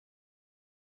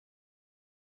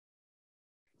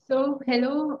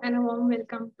Hello and a warm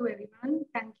welcome to everyone.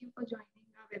 Thank you for joining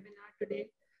our webinar today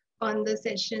on the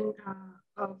session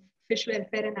of fish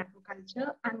welfare and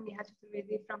aquaculture. I'm Neha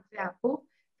Chaturvedi from FAPO,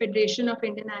 Federation of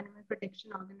Indian Animal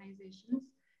Protection Organizations,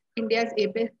 India's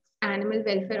apex animal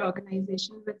welfare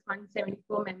organization with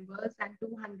 174 members and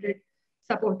 200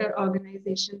 supporter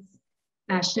organizations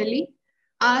nationally.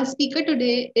 Our speaker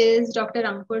today is Dr.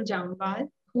 Ankur Jamwal,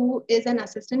 who is an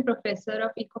assistant professor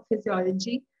of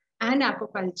ecophysiology and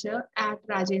aquaculture at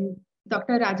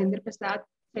Dr. Rajendra Prasad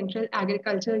Central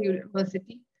Agriculture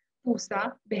University,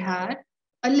 Pusa, Bihar.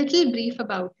 A little brief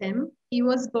about him. He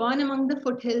was born among the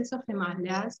foothills of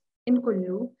Himalayas in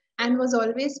Kullu and was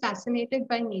always fascinated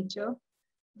by nature,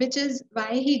 which is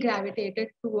why he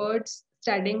gravitated towards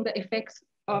studying the effects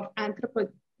of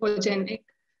anthropogenic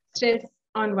stress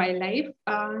on wildlife.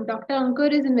 Dr.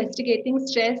 Ankur is investigating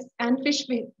stress and fish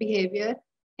behavior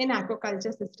in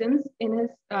aquaculture systems in his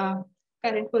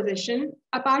current position.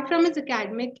 Apart from his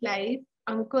academic life,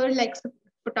 Ankur likes to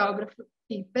photograph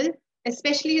people,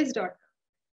 especially his daughter.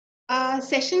 Our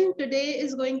session today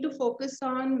is going to focus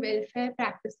on welfare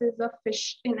practices of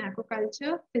fish in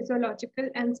aquaculture, physiological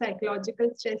and psychological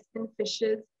stress in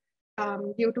fishes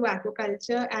due to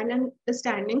aquaculture, and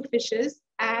understanding fishes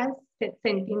as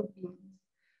sentient beings.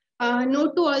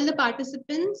 Note to all the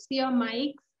participants, your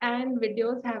mics and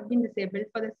videos have been disabled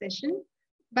for the session,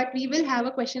 but we will have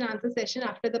a question answer session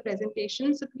after the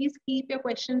presentation. So please keep your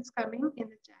questions coming in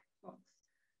the chat box.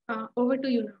 Over to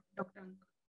you now, Dr. Ankur.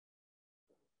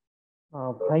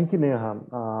 Thank you, Neha.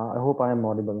 I hope I am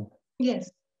audible.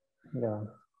 Yes. Yeah,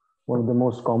 one of the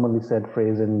most commonly said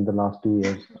phrase in the last 2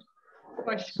 years.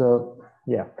 So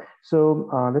yeah, so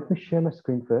let me share my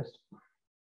screen first.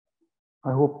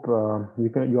 I hope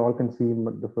you all can see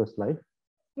the first slide.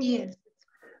 Yes.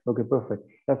 Okay, perfect.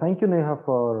 Thank you, Neha,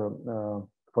 for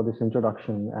this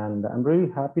introduction, and I'm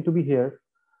really happy to be here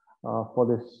for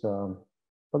this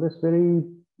very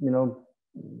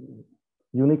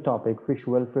unique topic, fish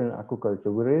welfare and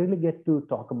aquaculture. We rarely get to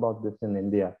talk about this in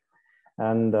India,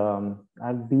 and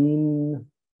I've been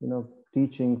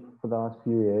teaching for the last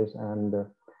few years, and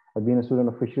I've been a student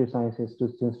of fishery sciences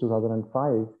since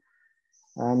 2005.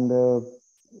 And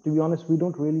to be honest, we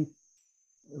don't really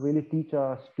teach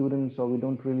our students, or we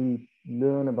don't really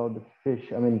learn about the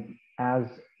fish, I mean, as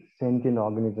sentient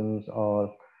organisms,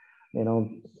 or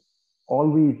all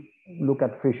we look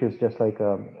at fish is just like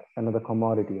another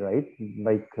commodity, right?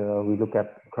 Like we look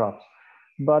at crops.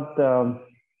 But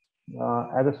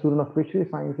as a student of fishery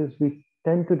sciences, we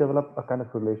tend to develop a kind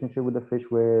of relationship with the fish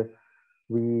where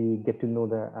we get to know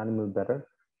the animal better.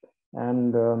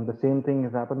 And the same thing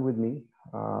has happened with me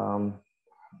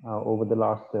over the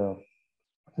last,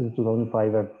 since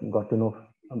 2005, I've got to know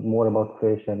more about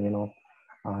fish, and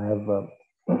I have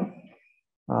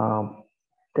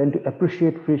tend to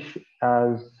appreciate fish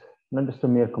as not just a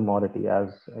mere commodity,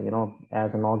 as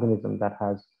as an organism that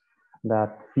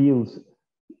feels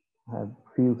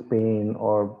pain,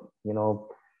 or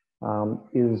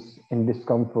is in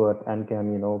discomfort, and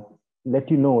can let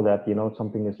you know that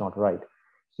something is not right.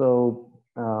 So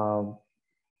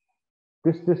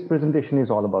this presentation is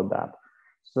all about that.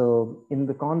 So in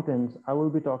the contents, I will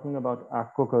be talking about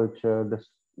aquaculture, the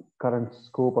current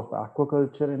scope of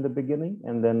aquaculture in the beginning,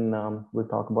 and then we'll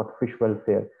talk about fish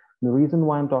welfare. The reason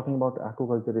why I'm talking about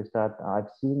aquaculture is that I've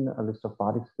seen a list of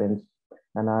participants,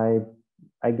 and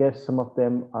I guess some of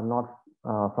them are not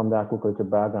from the aquaculture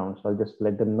background. So I'll just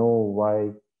let them know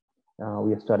why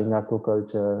we are studying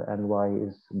aquaculture, and why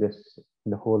is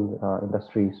the whole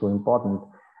industry so important.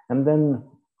 And then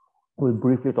we'll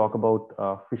briefly talk about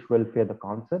fish welfare, the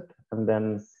concept, and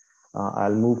then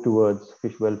I'll move towards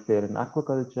fish welfare in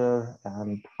aquaculture.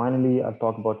 And finally, I'll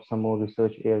talk about some more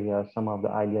research areas, some of the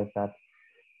ideas that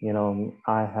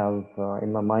I have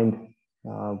in my mind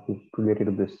related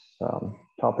to this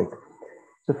topic.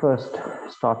 So first,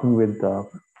 starting with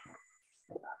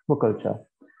aquaculture.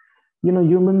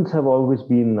 Humans have always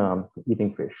been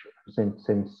eating fish since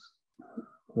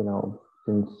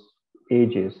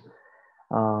ages.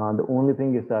 The only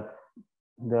thing is that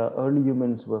the early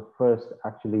humans were first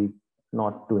actually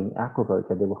not doing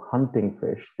aquaculture. They were hunting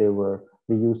fish. They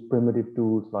used primitive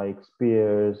tools like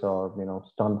spears, or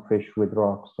stun fish with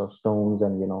rocks or stones,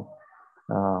 and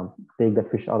take the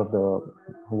fish out of the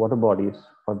water bodies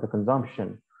for the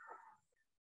consumption.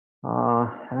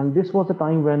 And this was a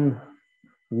time when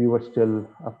we were still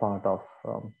a part of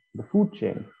the food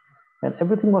chain, and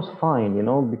everything was fine,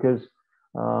 because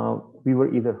we were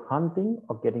either hunting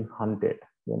or getting hunted,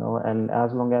 and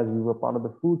as long as we were part of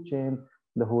the food chain,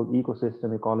 the whole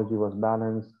ecosystem ecology was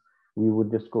balanced. We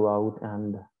would just go out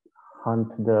and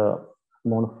hunt the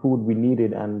amount of food we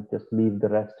needed and just leave the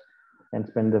rest and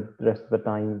spend the rest of the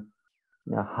time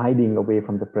hiding away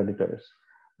from the predators.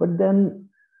 But then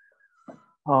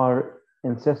our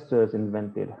ancestors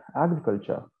invented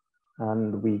agriculture,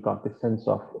 and we got this sense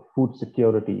of food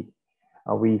security.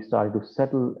 We started to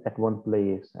settle at one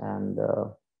place, and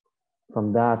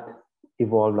from that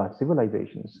evolved our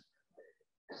civilizations.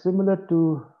 Similar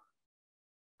to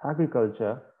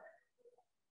agriculture,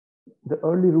 the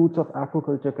early roots of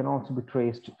aquaculture can also be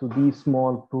traced to these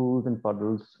small pools and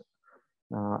puddles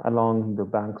along the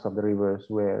banks of the rivers,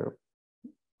 where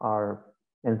our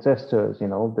ancestors, they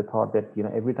thought that,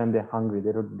 every time they're hungry,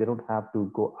 they don't have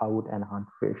to go out and hunt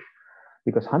fish,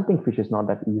 because hunting fish is not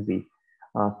that easy.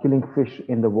 Killing fish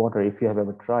in the water, if you have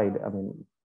ever tried, I mean,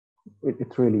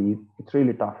 it's really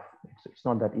tough. It's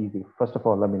not that easy. First of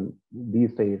all, I mean,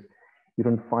 these days you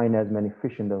don't find as many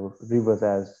fish in the rivers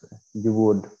as you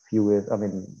would few years,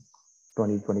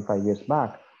 20, 25 years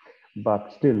back.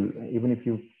 But still, even if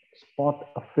you spot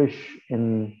a fish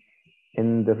in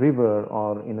the river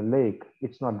or in a lake,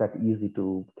 it's not that easy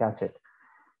to catch it.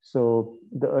 So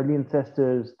the early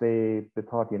ancestors, they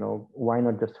thought, why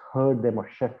not just herd them or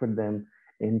shepherd them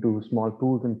into small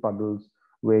pools and puddles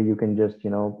where you can just,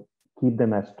 keep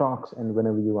them as stocks. And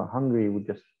whenever you are hungry, you would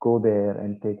just go there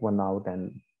and take one out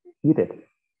and eat it.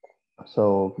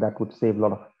 So that would save a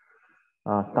lot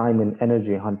of time and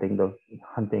energy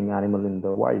hunting animal in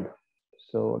the wild.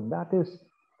 So that is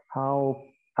how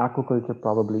aquaculture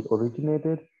probably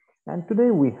originated. And today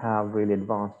we have really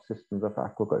advanced systems of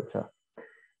aquaculture,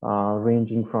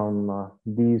 ranging from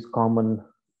these common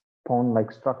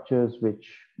pond-like structures, which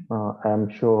I'm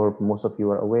sure most of you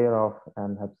are aware of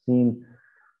and have seen.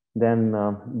 Then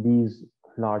these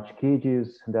large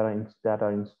cages that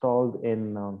are installed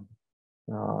in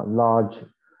large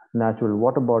natural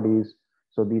water bodies.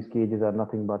 So these cages are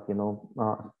nothing but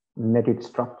netted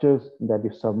structures that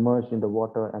you submerge in the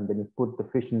water, and then you put the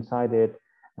fish inside it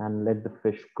and let the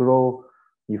fish grow.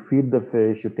 You feed the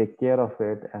fish, you take care of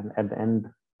it, and at the end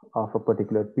of a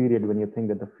particular period, when you think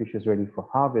that the fish is ready for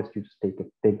harvest, you just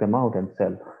take them out and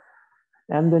sell.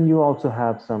 And then you also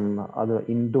have some other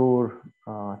indoor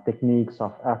techniques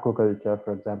of aquaculture,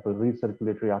 for example,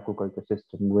 recirculatory aquaculture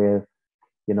system, where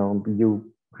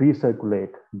you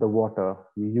recirculate the water,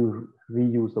 you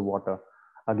reuse the water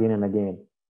again and again.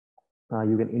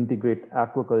 You can integrate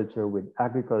aquaculture with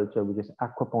agriculture, which is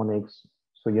aquaponics.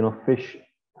 So fish,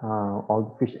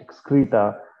 all the fish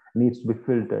excreta needs to be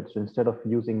filtered. So instead of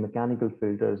using mechanical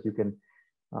filters, you can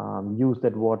use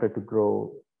that water to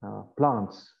grow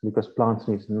plants, because plants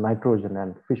need nitrogen,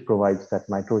 and fish provides that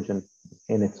nitrogen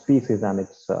in its feces, and it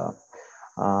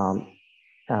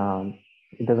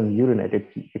doesn't urinate,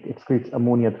 it excretes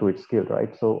ammonia through its gill,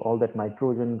 right? So all that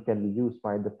nitrogen can be used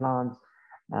by the plants,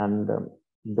 and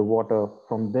the water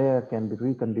from there can be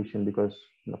reconditioned, because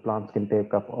the plants can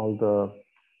take up all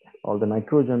the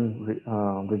nitrogen,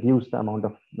 reduce the amount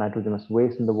of nitrogenous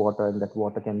waste in the water, and that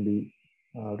water can be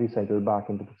recycled back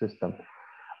into the system.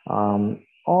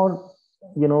 Or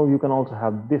you can also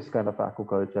have this kind of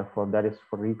aquaculture that is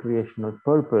for recreational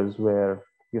purpose, where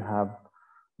you have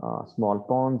small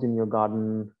ponds in your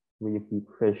garden where you keep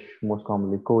fish, most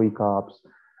commonly koi carps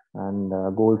and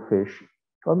goldfish,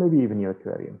 or maybe even your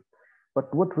aquarium.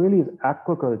 But what really is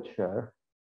aquaculture?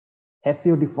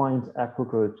 FAO defines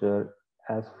aquaculture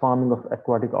as farming of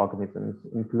aquatic organisms,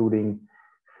 including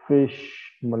fish,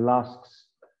 mollusks,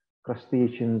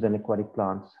 crustaceans, and aquatic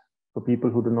plants. For people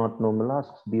who do not know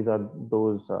mollusks, these are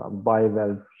those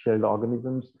bivalve shelled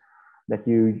organisms that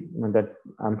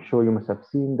I'm sure you must have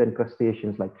seen. Then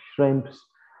crustaceans like shrimps,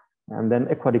 and then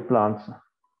aquatic plants,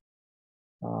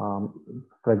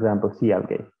 for example, sea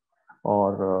algae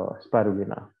or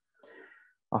spirulina.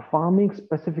 Farming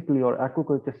specifically, or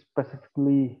aquaculture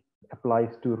specifically,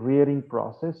 applies to rearing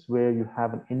process where you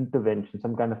have an intervention,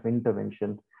 some kind of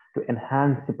intervention to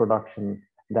enhance the production.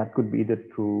 That could be either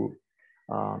through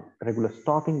regular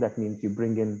stocking. That means you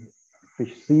bring in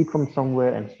fish seed from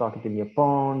somewhere and stock it in your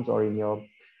ponds or in your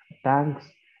tanks,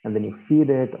 and then you feed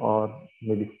it, or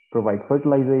maybe provide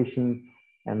fertilization,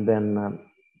 and then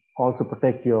also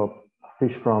protect your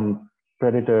fish from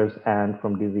predators and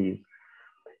from disease.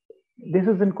 This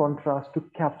is in contrast to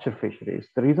capture fisheries.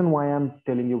 The reason why I'm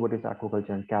telling you what is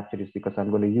aquaculture and capture is because I'm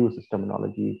going to use this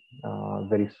terminology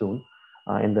very soon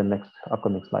in the next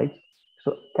upcoming slides.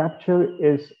 So capture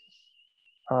is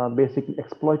basically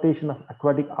exploitation of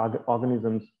aquatic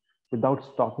organisms without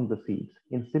stocking the seeds.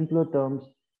 In simpler terms,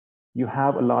 you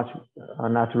have a large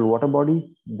natural water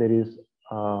body. There is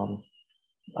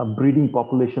a breeding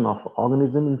population of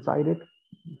organism inside it,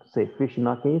 say fish in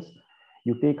our case.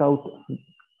 You take out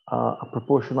a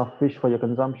proportion of fish for your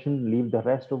consumption, leave the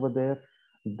rest over there.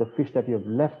 The fish that you have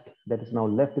left, that is now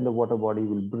left in the water body,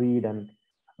 will breed and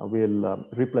will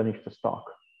replenish the stock.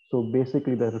 So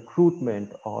basically the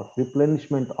recruitment or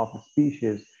replenishment of the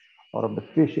species or of the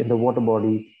fish in the water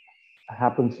body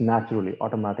happens naturally,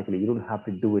 automatically. You don't have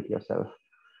to do it yourself.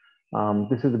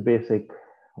 This is the basic,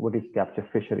 what is capture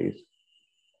fisheries.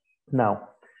 Now,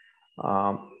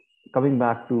 coming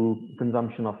back to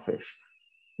consumption of fish.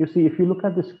 You see, if you look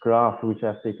at this graph, which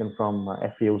I've taken from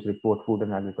FAO's report, Food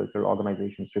and Agricultural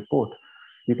Organization's report,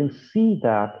 you can see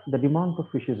that the demand for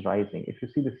fish is rising. If you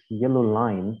see this yellow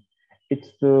line, it's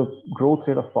the growth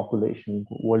rate of population,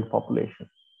 world population.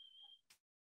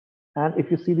 And if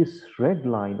you see this red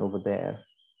line over there,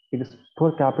 it is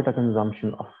per capita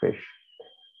consumption of fish.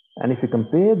 And if you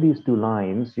compare these two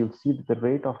lines, you'll see that the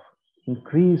rate of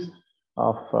increase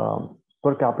of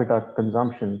per capita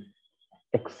consumption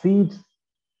exceeds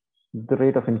the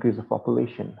rate of increase of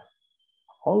population.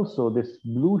 Also, this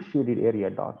blue shaded area,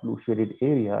 dark blue shaded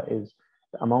area, is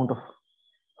the amount of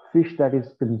fish that is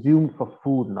consumed for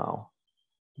food now.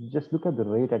 Just look at the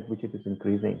rate at which it is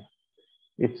increasing.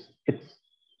 It's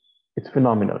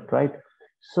phenomenal, right?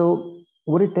 So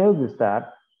what it tells is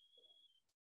that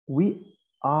we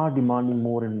are demanding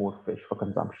more and more fish for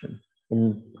consumption.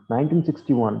 In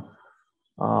 1961,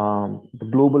 the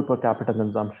global per capita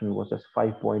consumption was just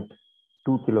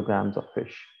 5.2 kilograms of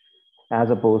fish, as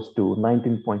opposed to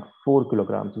 19.4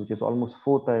 kilograms, which is almost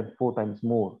four times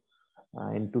more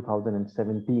in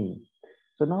 2017.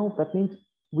 So now that means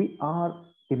we are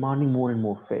demanding more and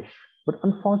more fish, but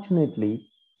unfortunately,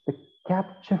 the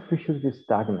capture fisheries is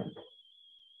stagnant.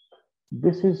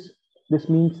 This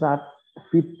means that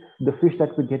the fish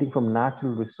that we're getting from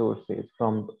natural resources,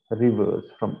 from rivers,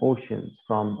 from oceans,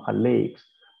 from our lakes,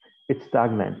 it's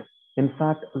stagnant. In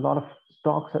fact, a lot of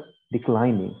stocks are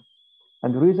declining.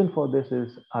 And the reason for this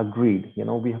is our greed. You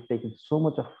know, we have taken so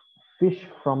much of fish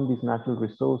from these natural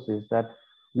resources that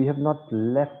we have not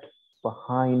left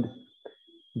behind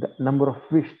the number of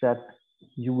fish that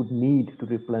you would need to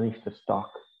replenish the stock.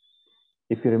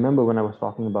 If you remember when I was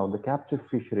talking about the capture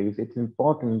fisheries, it's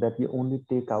important that you only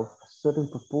take out a certain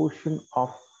proportion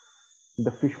of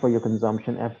the fish for your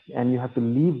consumption, and you have to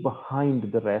leave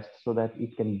behind the rest so that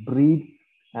it can breed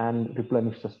and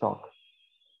replenish the stock.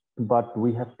 But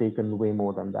we have taken way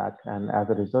more than that. And as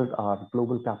a result, our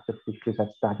global capture fisheries have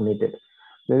stagnated.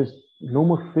 There's no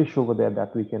more fish over there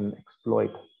that we can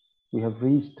exploit. We have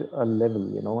reached a level,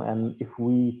 you know, and if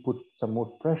we put some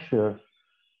more pressure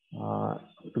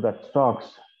to that stocks,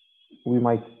 we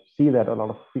might see that a lot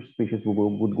of fish species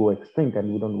would go extinct,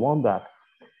 and we don't want that.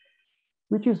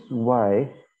 Which is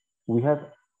why we have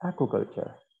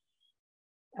aquaculture.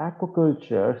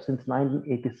 Aquaculture since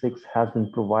 1986 has been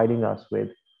providing us with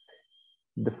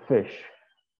the fish.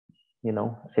 You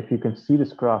know, if you can see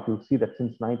this graph, you'll see that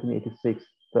since 1986,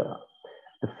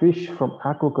 the fish from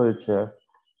aquaculture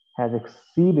has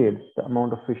exceeded the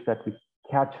amount of fish that we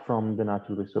catch from the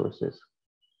natural resources.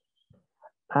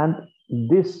 And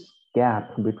this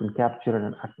gap between capture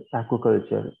and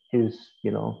aquaculture is,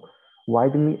 you know,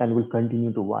 widening and will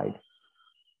continue to widen,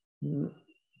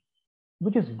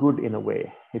 which is good in a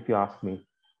way, if you ask me.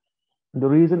 The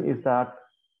reason is that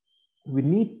we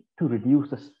need to reduce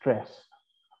the stress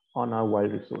on our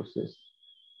wild resources.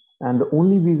 And the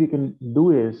only way we can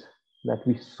do is that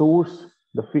we source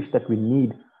the fish that we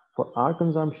need for our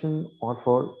consumption or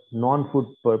for non-food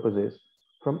purposes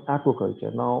from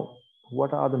aquaculture. Now,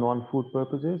 what are the non-food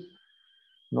purposes?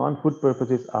 Non-food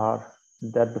purposes are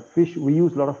that the fish, we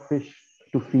use a lot of fish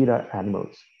to feed our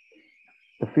animals.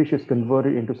 The fish is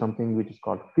converted into something which is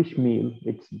called fish meal.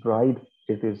 It's dried,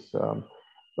 it is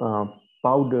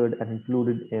powdered and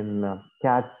included in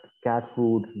cat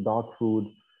food, dog food,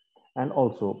 and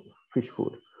also fish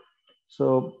food.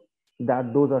 So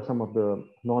those are some of the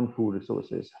non-food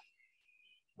resources.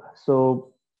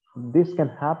 So this can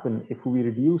happen if we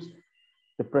reduce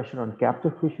the pressure on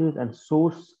capture fishes and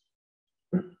source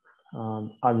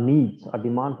our needs, our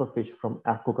demand for fish from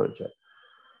aquaculture.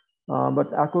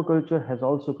 But aquaculture has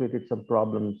also created some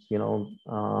problems. You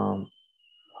know,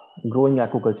 growing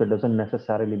aquaculture doesn't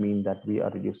necessarily mean that we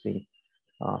are reducing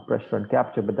pressure on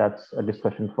capture, but that's a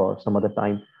discussion for some other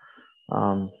time.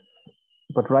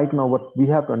 But right now, what we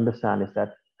have to understand is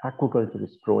that aquaculture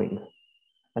is growing.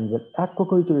 And when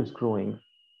aquaculture is growing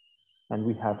and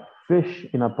we have fish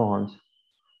in our ponds,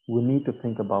 we need to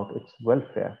think about its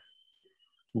welfare.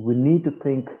 We need to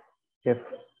think if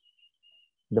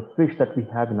the fish that we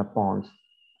have in our ponds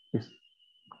is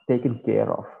taken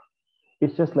care of.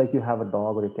 It's just like you have a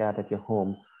dog or a cat at your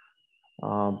home.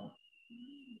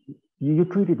 you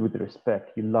treat it with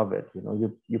respect, you love it,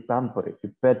 you pamper it,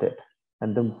 you pet it,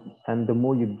 and the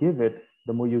more you give it,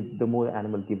 the more the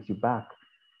animal gives you back.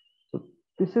 So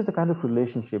this is the kind of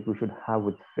relationship we should have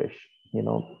with fish.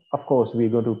 Of course, we're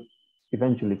going to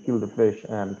eventually kill the fish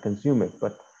and consume it,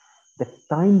 but the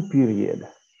time period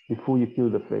before you kill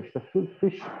the fish, the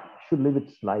fish should live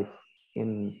its life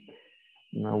in,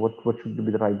 what should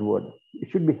be the right word? It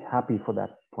should be happy for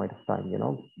that point of time,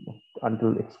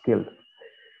 until it's killed.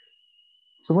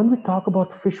 So when we talk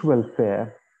about fish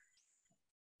welfare,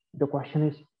 the question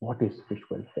is, what is fish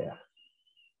welfare?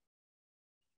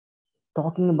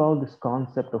 Talking about this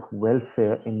concept of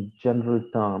welfare in general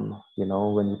term,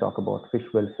 when we talk about fish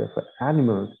welfare for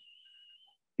animals,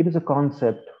 it is a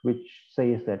concept which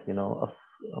says that,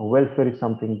 welfare is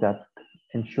something that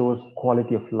ensures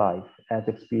quality of life as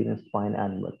experienced by an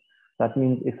animal. That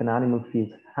means if an animal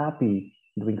feels happy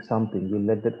doing something, you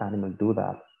let that animal do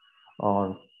that.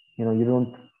 Or, you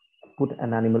don't put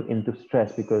an animal into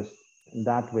stress, because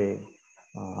that way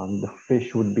the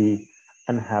fish would be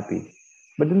unhappy.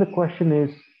 But then the question is,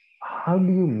 how do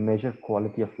you measure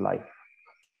quality of life?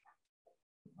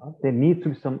 There needs to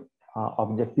be some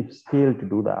objective scale to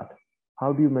do that.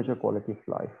 How do you measure quality of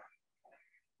life?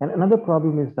 And another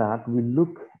problem is that we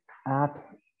look at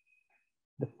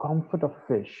the comfort of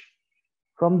fish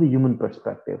from the human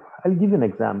perspective. I'll give you an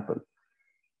example.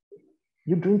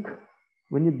 You drink,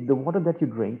 the water that you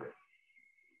drink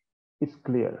is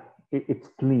clear, it's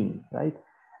clean, right?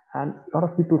 And a lot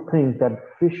of people think that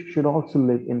fish should also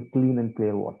live in clean and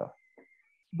clear water.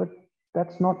 But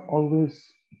that's not always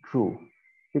true,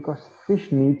 because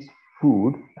fish needs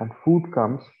food, and food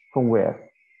comes from where?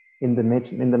 In the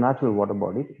natural water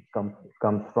body, it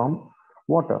comes from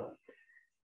water.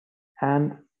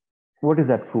 And what is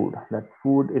that food? That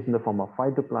food is in the form of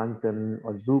phytoplankton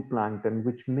or zooplankton,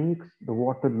 which makes the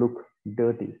water look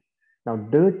dirty. Now,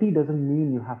 dirty doesn't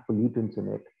mean you have pollutants in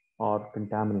it or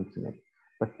contaminants in it,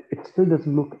 but it still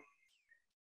doesn't look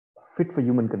fit for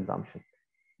human consumption,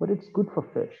 but it's good for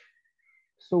fish.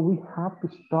 So we have to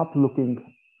stop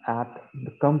looking at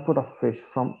the comfort of fish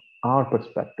from our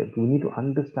perspective. We need to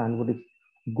understand what is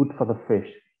good for the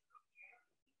fish.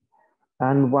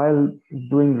 And while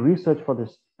doing research for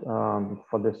this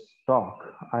talk,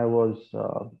 I was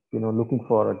looking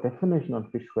for a definition on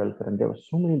fish welfare, and there were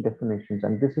so many definitions,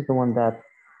 and this is the one that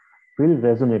really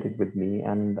resonated with me.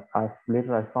 And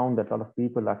later I found that a lot of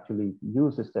people actually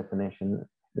use this definition.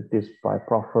 It is by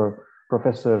Professor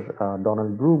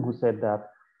Donald Broom, who said that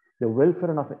the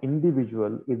welfare of an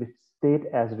individual is its state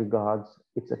as regards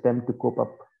its attempt to cope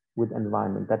up with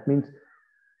environment. That means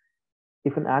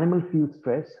if an animal feels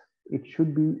stress, it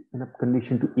should be in a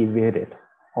condition to evade it,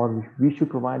 or we should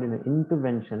provide an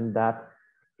intervention that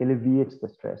alleviates the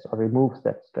stress or removes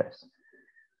that stress.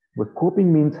 But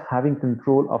coping means having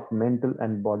control of mental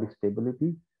and body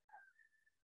stability,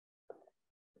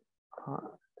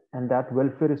 and that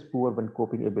welfare is poor when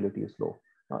coping ability is low.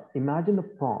 Now, imagine a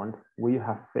pond where you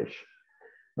have fish,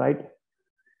 right?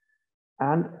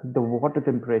 And the water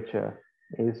temperature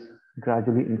is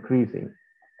gradually increasing,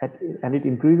 and it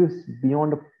increases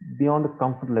beyond the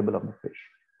comfort level of the fish.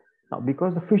 Now,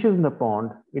 because the fish is in the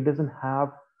pond, it doesn't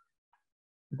have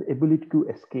the ability to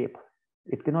escape.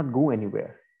 It cannot go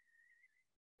anywhere.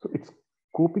 So its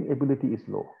coping ability is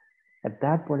low. At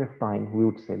that point of time, we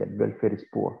would say that welfare is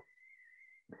poor.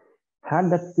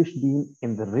 Had that fish been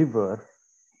in the river,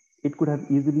 it could have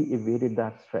easily evaded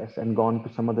that stress and gone to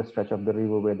some other stretch of the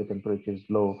river where the temperature is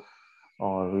low,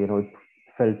 or it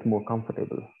felt more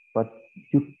comfortable. But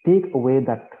you take away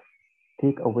that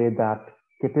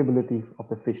capability of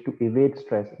the fish to evade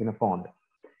stress in a pond.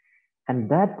 And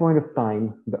that point of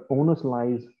time, the onus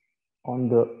lies on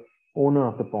the owner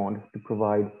of the pond to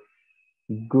provide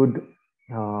good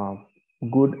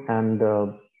and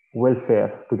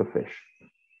welfare to the fish.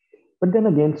 But then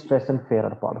again, stress and fear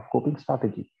are part of coping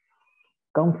strategy.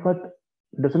 Comfort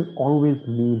doesn't always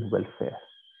mean welfare.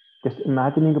 Just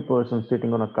imagining a person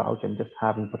sitting on a couch and just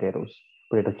having potato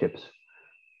chips,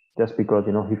 just because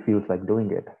he feels like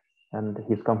doing it, and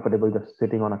he's comfortable just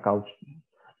sitting on a couch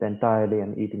the entire day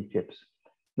and eating chips.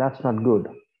 That's not good.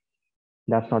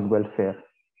 That's not welfare.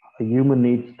 A human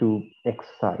needs to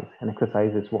exercise, and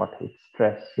exercise is what? It's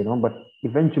stress, but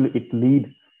eventually it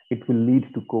will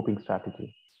lead to coping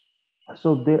strategy.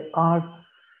 So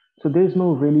there's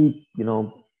no really,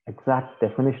 exact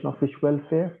definition of fish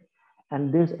welfare.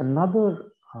 And there's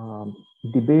another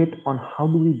debate on how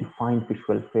do we define fish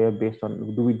welfare based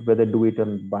on whether do it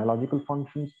on biological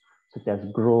functions such as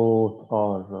growth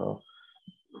or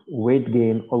weight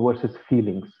gain, or versus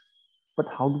feelings. But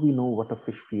how do we know what a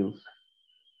fish feels?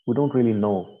 We don't really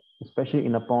know. especially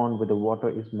in a pond where the water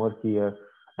is murkier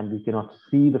and we cannot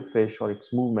see the fish or its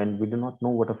movement, we do not know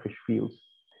what a fish feels.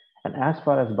 And as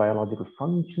far as biological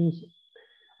functions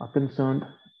are concerned,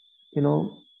 you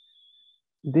know,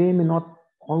 they may not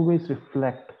always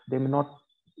reflect, they may not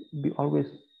be always,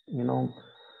 you know,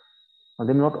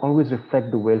 they may not always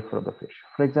reflect the welfare of the fish.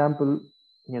 For example,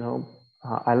 you know,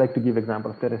 I like to give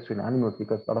example of terrestrial animals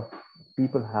because a lot of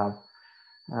people have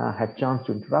had chance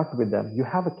to interact with them. You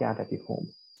have a cat at your home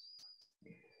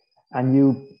and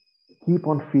you keep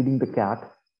on feeding the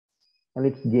cat and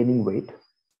it's gaining weight,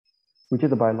 which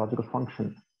is a biological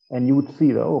function. And you would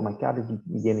see that, oh, my cat is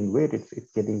gaining weight,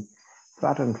 it's getting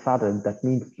fatter and fatter. That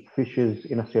means fish is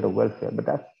in a state of welfare, but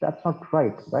that's not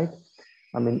right, right?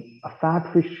 I mean, a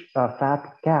fat fish, a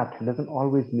fat cat doesn't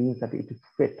always mean that it is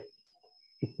fit.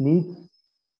 It needs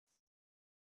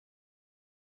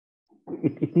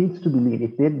to be lean.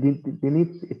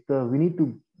 We need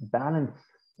to balance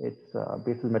its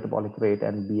basal metabolic rate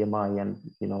and BMI and,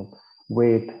 you know,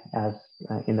 weight as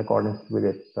in accordance with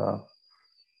its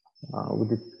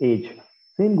age.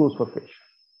 Same goes for fish.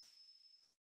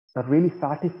 A really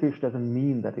fatty fish doesn't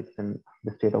mean that it's in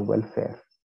the state of welfare.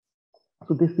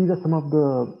 So these are some of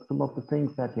the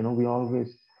things that, you know, we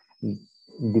always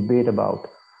debate about.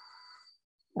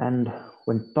 And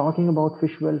when talking about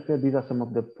fish welfare, these are some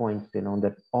of the points, you know,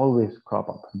 that always crop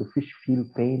up. Do fish feel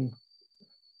pain?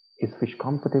 Is fish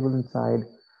comfortable inside?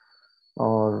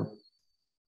 Or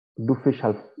do fish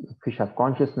have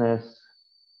consciousness?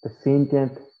 The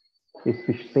sentient, is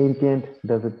fish sentient?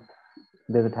 Does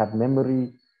it have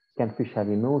memory? Can fish have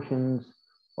emotions?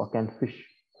 Or can fish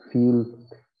feel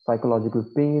psychological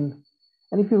pain?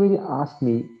 And if you really ask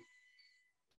me,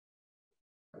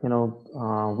 you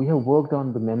know, we have worked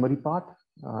on the memory part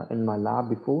in my lab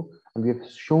before, and we have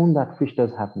shown that fish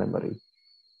does have memory.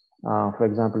 For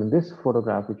example, in this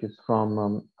photograph, which is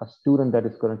from a student that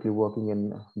is currently working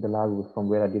in the lab from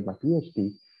where I did my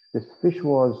PhD, this fish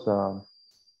was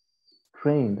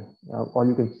trained. All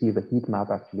you can see the heat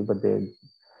map actually, but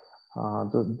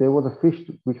there was a fish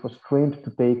which was trained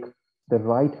to take the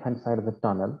right-hand side of the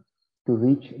tunnel to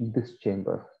reach this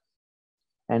chamber.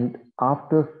 And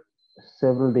after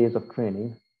several days of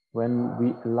training, when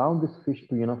we allowed this fish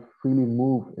to, you know, freely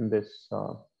move in this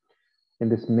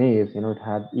maze, you know, it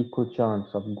had equal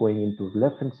chance of going into the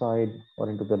left-hand side or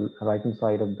into the right-hand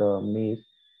side of the maze.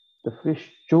 The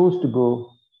fish chose to go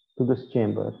to this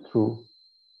chamber through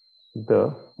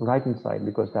the right-hand side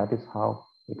because that is how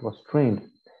it was trained.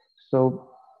 So,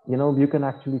 you know, you can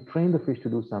actually train the fish to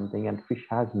do something, and fish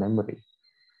has memory.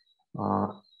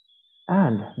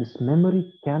 And this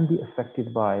memory can be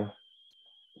affected by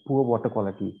poor water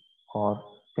quality or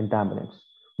contaminants,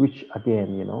 which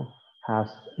again, you know, has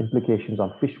implications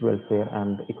on fish welfare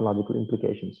and ecological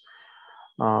implications.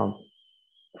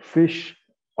 Fish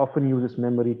often uses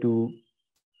memory to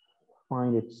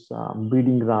find its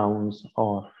breeding grounds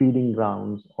or feeding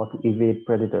grounds or to evade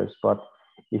predators. But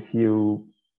if you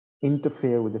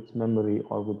interfere with its memory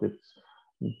or with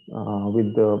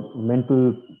the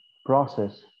mental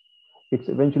process, it's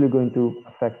eventually going to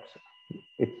affect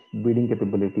its breeding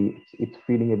capability, its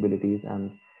feeding abilities,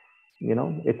 and, you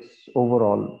know, its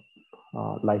overall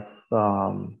life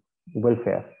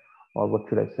welfare, or what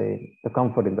should I say, the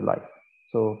comfort in the life.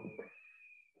 So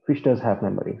fish does have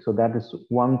memory. So that is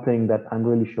one thing that I'm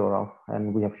really sure of,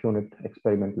 and we have shown it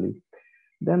experimentally.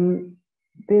 Then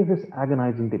there's this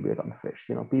agonizing debate on fish.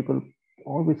 You know, people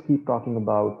always keep talking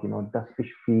about, you know, does fish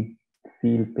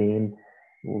feel pain?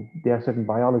 There are certain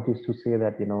biologists who say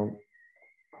that, you know,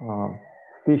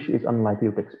 fish is unlikely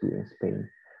to experience pain.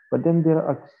 But then there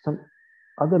are some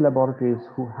other laboratories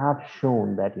who have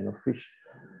shown that, you know, fish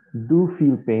do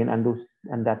feel pain,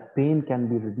 and that pain can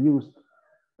be reduced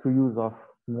through use of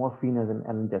morphine as an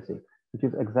analgesic, which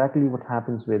is exactly what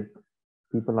happens with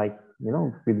people like, you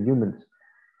know, with humans.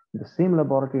 The same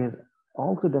laboratory has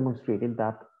also demonstrated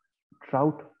that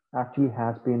trout actually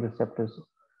has pain receptors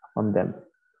on them.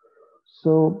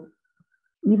 So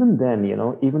even then, you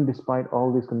know, even despite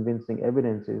all these convincing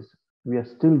evidences, we are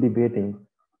still debating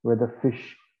whether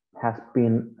fish has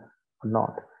pain or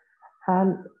not.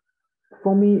 And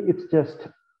for me, it's just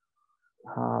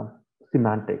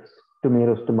semantics,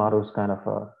 tomatoes kind of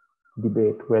a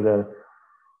debate whether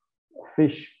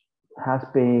fish has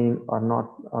pain or not,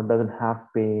 or doesn't have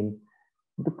pain.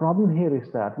 The problem here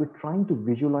is that we're trying to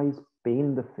visualize pain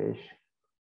in the fish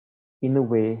in a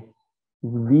way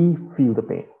we feel the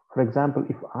pain. For example,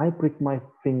 if I prick my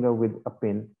finger with a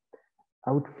pin,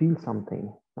 I would feel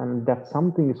something, and that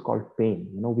something is called pain.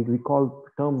 You know, we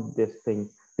term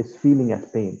this feeling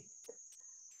as pain.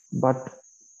 But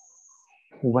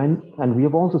And we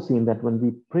have also seen that when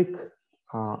we prick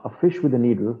a fish with a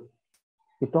needle,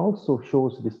 it also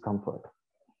shows discomfort.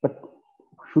 But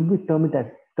should we term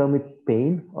it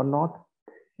pain or not?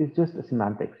 It's just a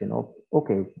semantics,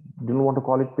 Okay, you don't want to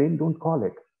call it pain, don't call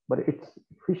it. But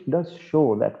fish does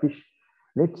show that fish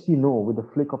lets you know with the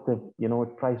flick of the,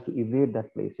 it tries to evade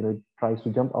that place, it tries to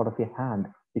jump out of your hand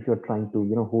if you're trying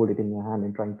to, hold it in your hand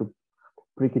and trying to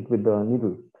prick it with the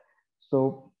needle.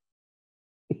 So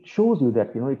it shows you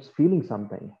that, it's feeling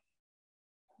something.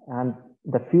 And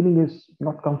that feeling is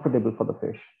not comfortable for the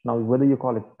fish. Now, whether you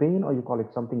call it pain or you call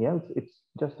it something else, it's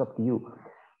just up to you.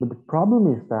 But the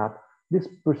problem is that this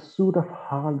pursuit of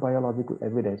hard biological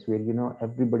evidence, where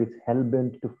everybody's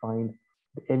hell-bent to find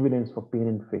the evidence for pain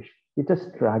in fish, it's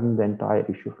just dragging the entire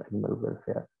issue of animal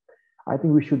welfare. I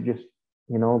think we should just,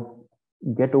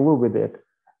 get over with it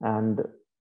and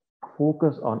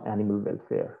focus on animal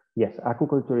welfare. Yes,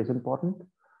 aquaculture is important,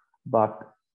 but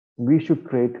we should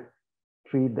treat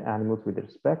the animals with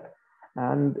respect.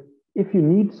 And if you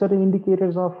need certain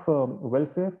indicators of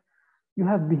welfare, you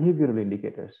have behavioral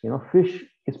indicators. Fish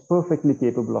is perfectly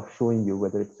capable of showing you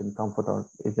whether it's in comfort or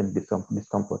is in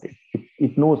discomfort.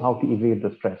 It knows how to evade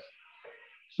the stress.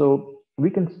 So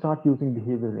we can start using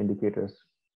behavioral indicators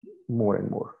more and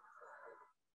more.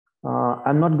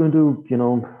 I'm not going to,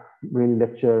 really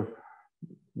lecture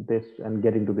this and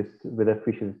get into this whether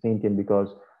fish is sentient, because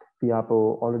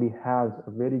FIAPO already has a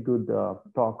very good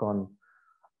talk on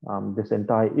this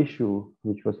entire issue,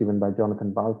 which was given by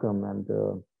Jonathan Balcom,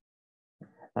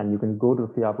 and you can go to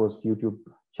FIAPO's YouTube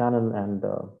channel and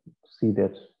see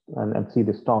this and see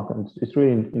this talk, and it's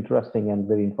really interesting and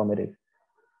very informative.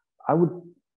 I would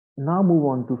now move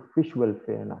on to fish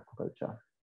welfare in aquaculture.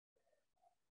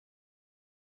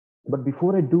 But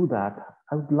before I do that,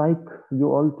 I would like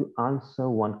you all to answer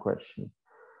one question.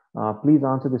 Please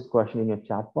answer this question in your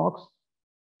chat box.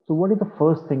 So what is the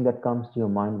first thing that comes to your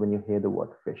mind when you hear the word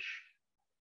fish?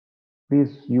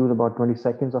 Please use about 20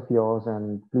 seconds of yours,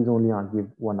 and please only give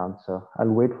one answer. I'll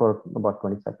wait for about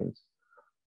 20 seconds.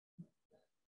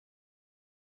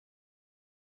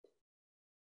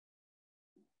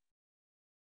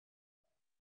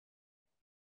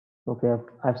 Okay,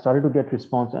 I've started to get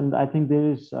response, and I think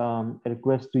there is a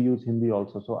request to use Hindi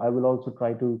also. So I will also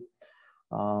try to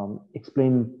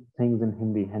explain things in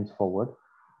Hindi henceforward.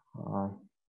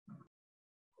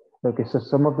 Okay, so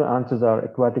some of the answers are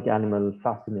aquatic animal,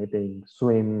 fascinating,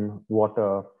 swim,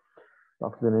 water.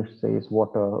 Dr. Dinesh says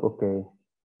water, okay.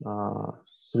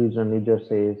 Srijan Nijar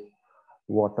says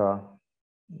water.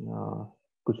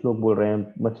 कुछ लोग बोल रहे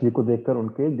हैं मछली को देखकर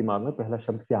उनके दिमाग में पहला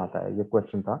शब्द क्या आता है, ये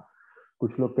क्वेश्चन था.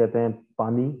 कुछ लोग कहते हैं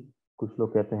पानी, कुछ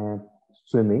लोग कहते हैं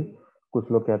स्विमिंग,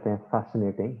 कुछ लोग कहते हैं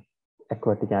fascinating,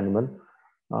 aquatic animal.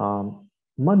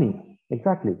 Money,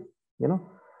 exactly.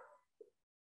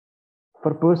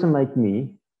 For a person like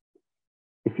me,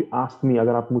 if you ask me,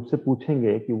 अगर आप मुझसे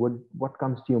पूछेंगे कि what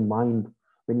comes to your mind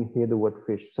when you hear the word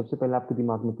fish, सबसे पहले आपके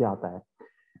दिमाग में क्या आता है?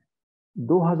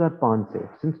 2005 से,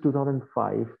 since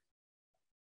 2005,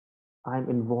 I'm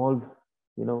involved,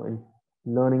 in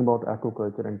learning about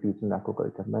aquaculture and teaching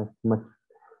aquaculture. मैं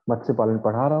मत्स्य पालन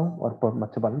पढ़ा रहा हूँ और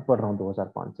मत्स्य पालन पढ़ रहा हूँ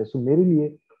 2005 से. So मेरे लिए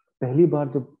पहली बार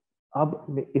जब अब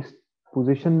मैं इस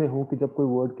पोजीशन में हूँ कि जब कोई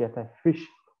वर्ड कहता है फिश,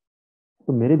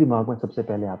 तो मेरे दिमाग में सबसे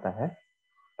पहले आता है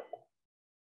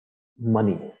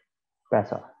मनी,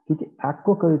 पैसा. क्योंकि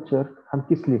एक्वाकल्चर हम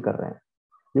किस लिए कर रहे हैं?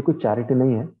 ये कोई चैरिटी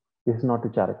नहीं है. This is not a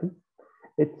charity.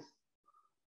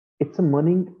 It's a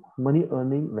money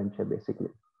earning venture. Basically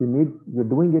you're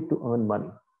doing it to earn money.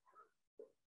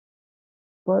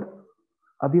 पर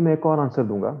अभी मैं एक और आंसर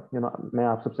दूंगा. मैं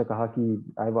आप सबसे कहा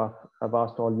कि I've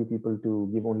asked all you people to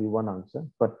give only one answer,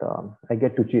 but I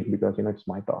get to cheat because it's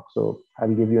my talk, so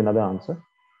I'll give you another answer.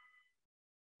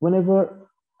 Whenever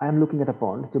I am looking at a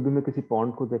pond, जब भी मैं किसी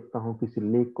pond को देखता हूँ, किसी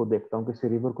lake को देखता हूँ, किसी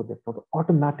river को देखता हूँ, तो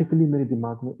automatically मेरे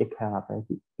दिमाग में एक ख्याल आता है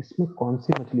कि इसमें कौन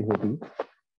सी मछली होगी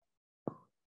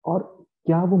और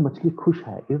क्या वो मछली खुश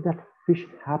है? Is that fish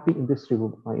happy in this river,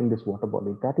 in this water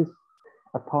body? That is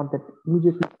a thought that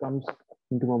immediately comes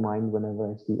into my mind whenever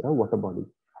I see a water body,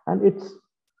 and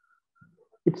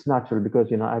it's natural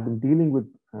because I've been dealing with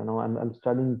I'm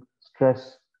studying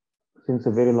stress since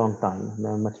a very long time.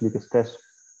 मैं मछली के stress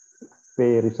पे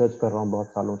research कर रहा हूँ बहुत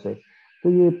सालों से, तो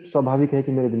ये स्वाभाविक है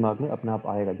कि मेरे दिमाग में अपने आप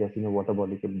आएगा. जैसे मैं वाटर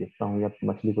बॉडी को देखता हूँ या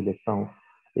मछली को देखता हूँ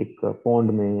एक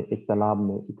पॉन्ड में, एक तालाब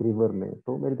में, एक रिवर में,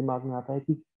 तो मेरे दिमाग में आता है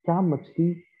कि क्या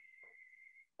मछली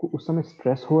को उस समय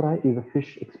स्ट्रेस हो रहा है? Is a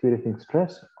fish experiencing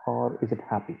stress और is it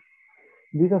happy?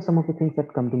 These are some of the things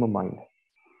that come to my mind.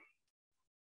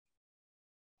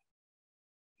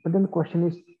 But then the question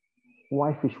is,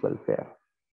 why fish welfare?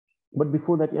 But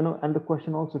before that and the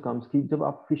question also comes कि जब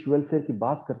आप fish welfare की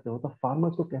बात करते हो तो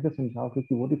farmers को कैसे समझाओगे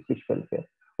कि व्हाट इज फिश वेलफेयर?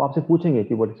 वो आपसे पूछेंगे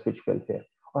कि व्हाट इज फिश वेलफेयर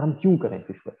और हम क्यों करें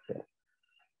fish welfare.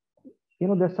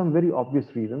 there's some very obvious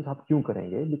reasons आप क्यों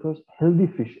करेंगे, because healthy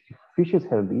fish, if fish is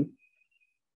healthy,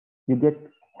 you get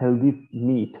healthy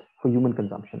meat for human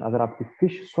consumption. अगर आपकी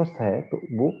फिश स्वस्थ है तो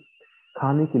वो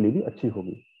खाने के लिए भी अच्छी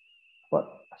होगी, और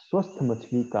स्वस्थ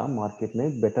मछली का मार्केट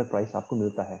में बेटर प्राइस आपको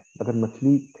मिलता है। अगर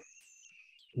मछली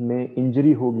में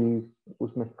इंजरी होगी,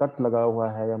 उसमें कट लगा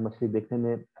हुआ है, या मछली देखने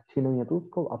में अच्छी नहीं है, तो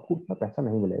उसको आपको उतना पैसा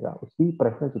नहीं मिलेगा, उसकी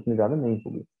प्रेफरेंस उतनी ज्यादा नहीं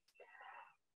होगी।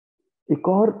 एक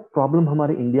और प्रॉब्लम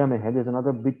हमारे इंडिया में है, there's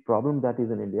another big problem that is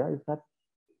in India, is that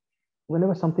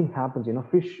whenever something happens,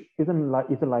 fish is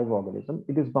a live organism,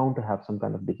 it is bound to have some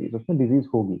kind of disease, उसमें डिजीज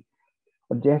होगी।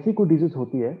 और जैसी कोई डिजीज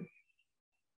होती है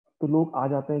तो लोग आ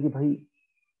जाते हैं कि भाई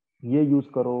ये यूज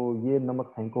करो, ये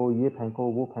नमक फेंको, ये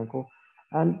फेंको, वो फेंको,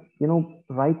 and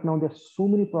right now there are so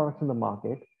many products in the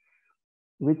market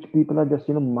which people are just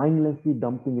mindlessly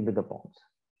dumping into the ponds.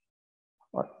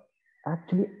 Or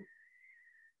actually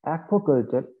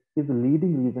aquaculture is the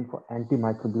leading reason for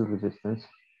antimicrobial resistance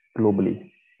globally,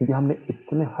 क्योंकि हमने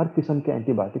इतने हर किस्म के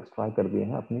antibiotics try कर दिए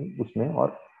हैं अपने उसमें,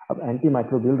 और अब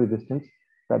एंटीमाइक्रोबियल रेजिस्टेंस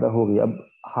पैदा हो गई। अब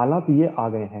हालात ये आ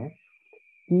गए हैं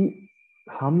कि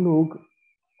हम लोग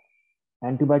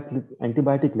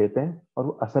एंटीबायोटिक लेते हैं और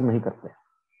वो असर नहीं करते,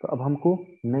 तो अब हमको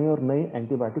नए और नए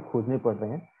एंटीबायोटिक खोजने पड़ रहे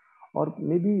हैं। और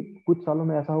मे बी कुछ सालों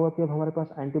में ऐसा होगा कि अब हमारे पास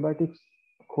एंटीबायोटिक्स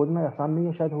खोजना आसान नहीं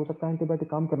है, शायद हो सकता है एंटीबायोटिक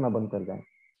काम करना बंद कर जाए,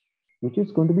 which is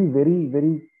going to be very,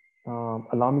 very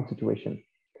alarming situation.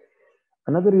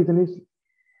 Another reason is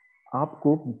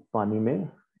आपको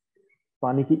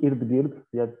पानी की इर्द गिर्द,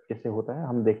 या जैसे होता है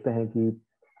हम देखते हैं कि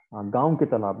गांव के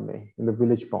तालाब में, in the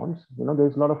village ponds, there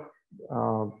is a lot of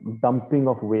dumping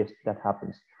of waste that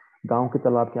happens. गांव के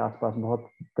तालाब के आसपास बहुत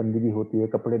गंदगी होती है,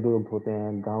 कपड़े लोग धोते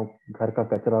हैं, गांव घर का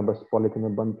कचरा बस पॉलिथीन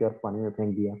में बंद के और पानी में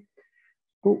फेंक दिया,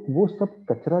 तो वो सब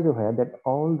कचरा जो है, that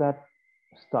all that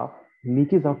stuff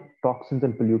leaches out toxins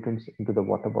and pollutants into the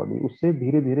water body. उससे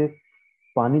धीरे धीरे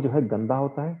पानी जो है गंदा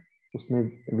होता है, उसमें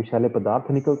विषैले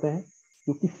पदार्थ निकलते हैं,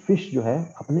 क्योंकि फिश जो है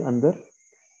अपने अंदर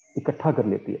इकट्ठा कर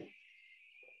लेती है।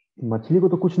 मछली को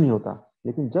तो कुछ नहीं होता,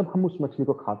 लेकिन जब हम उस मछली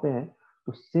को खाते हैं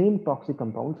तो सेम टॉक्सिक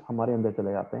कंपाउंड्स हमारे अंदर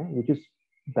चले जाते हैं, which is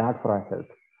bad for our health.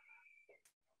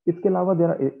 इसके अलावा देयर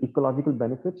आर इकोलॉजिकल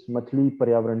बेनिफिट्स। मछली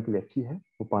पर्यावरण के लिए अच्छी है,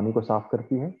 वो पानी को साफ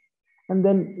करती है। And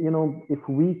then if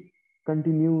we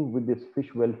continue with this fish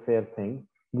welfare thing,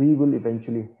 we will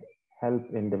eventually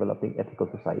help in developing ethical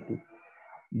society.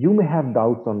 You may have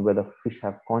doubts on whether fish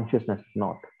have consciousness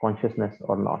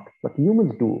or not, but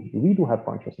humans do. We do have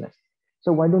consciousness.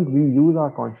 So why don't we use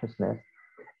our consciousness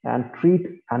and treat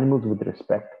animals with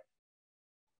respect?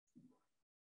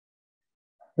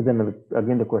 Then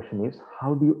again the question is,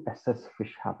 how do you assess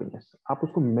fish happiness? आप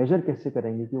उसको measure कैसे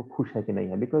करेंगे कि वो खुश है कि नहीं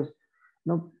है? Because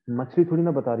मछली थोड़ी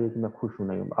ना बता रही है कि मैं खुश हूं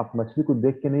नहीं हूं। आप मछली को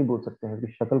देख के नहीं बोल सकते हैं,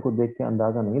 उसकी शक्ल को देख के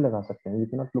अंदाजा नहीं लगा सकते हैं। You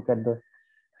cannot look at the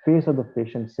face of the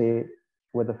fish and say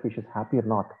whether fish is happy or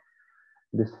not.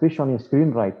 This fish on your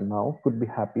screen right now could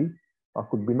be happy or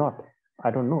could be not.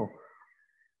 I don't know.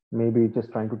 Maybe it's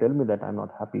just trying to tell me that I'm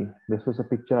not happy. This was a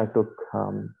picture I took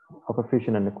of a fish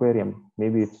in an aquarium.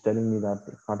 Maybe it's telling me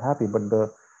that it's not happy, but the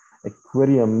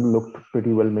aquarium looked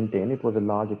pretty well maintained. It was a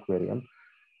large aquarium.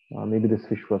 Maybe this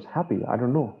fish was happy. I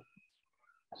don't know.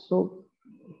 So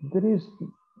there is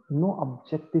no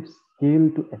objective scale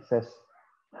to assess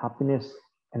happiness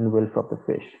and welfare of the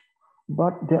fish,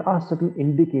 but there are certain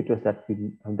indicators that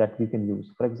we can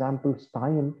use. For example,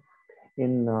 Stein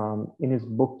in his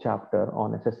book chapter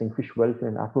on assessing fish welfare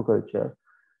in aquaculture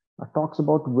talks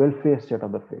about welfare state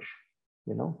of the fish.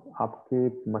 आपके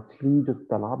मछली जो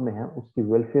तालाब में है उसकी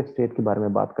welfare state के बारे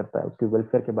में बात करता है, उसकी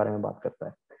वेलफेयर के बारे में बात करता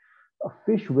है। A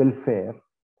fish welfare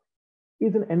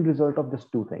is an end result of just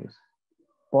two things: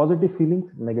 positive feelings,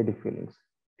 negative feelings.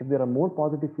 If there are more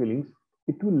positive feelings,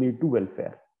 it will lead to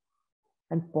welfare.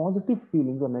 And positive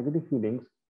feelings or negative feelings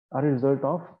are a result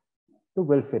of the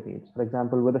welfare needs. For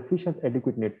example, whether fish has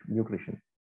adequate nutrition.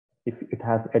 If it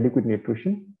has adequate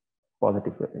nutrition,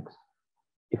 positive feelings.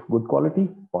 If good quality,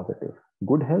 positive.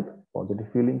 Good health, positive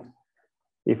feelings.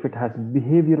 If it has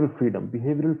behavioral freedom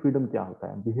क्या होता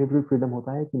है? Behavioral freedom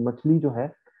होता है कि मछली जो है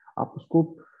आप उसको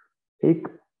एक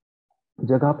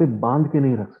जगह पे बांध के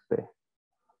नहीं रख सकते,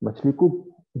 मछली को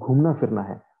घूमना फिरना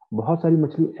है। बहुत सारी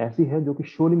मछली ऐसी है जो कि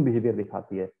शोलिंग बिहेवियर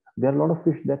दिखाती है। There are a lot of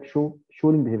fish that show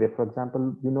shoaling behavior. For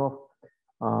example,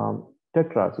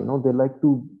 tetras, they like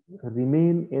to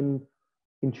remain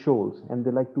in shoals and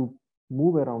they like to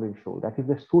move around in shoal. That is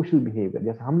the social behavior.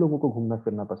 जैसे हम लोगों को घूमना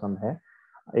फिरना पसंद है,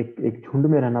 एक झुंड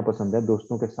में रहना पसंद है,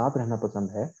 दोस्तों के साथ रहना पसंद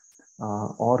है,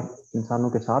 और इंसानों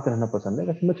के साथ रहना पसंद है,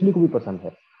 वैसे मछली को भी पसंद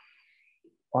है।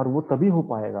 और वो तभी हो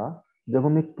पाएगा जब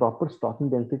हम एक प्रॉपर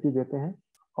स्टॉकिंग डेंसिटी देते हैं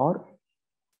और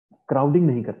क्राउडिंग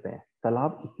नहीं करते हैं।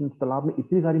 तालाब में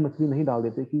इतनी सारी मछली नहीं डाल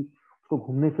देते कि उसको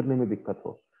घूमने फिरने में दिक्कत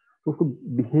हो। तो उसको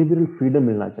बिहेवियरल फ्रीडम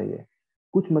मिलना चाहिए।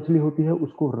 कुछ मछली होती है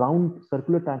उसको राउंड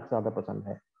सर्कुलर टैंक ज्यादा पसंद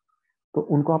है, तो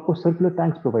उनको आपको सर्कुलर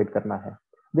टैंक्स प्रोवाइड करना है।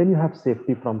 Then you have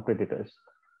safety from predators.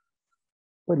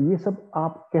 पर ये सब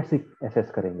आप कैसे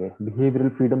एसेस करेंगे? बिहेवियरल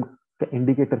फ्रीडम का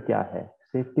इंडिकेटर क्या है,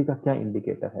 सेफ्टी का क्या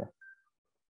इंडिकेटर है?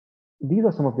 These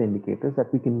are some of the indicators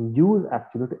that we can use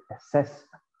actually to assess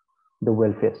the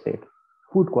welfare state.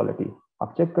 Food quality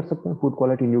आप चेक कर सकते हैं, फूड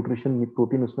क्वालिटी, न्यूट्रिशन,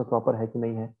 प्रोटीन उसमें प्रॉपर है कि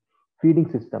नहीं है। फीडिंग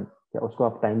सिस्टम, क्या उसको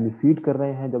आप टाइमली फीड कर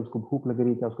रहे हैं, जब उसको भूख लग रही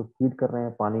है क्या उसको फीड कर रहे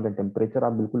हैं। पानी का टेम्परेचर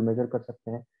आप बिल्कुल मेजर कर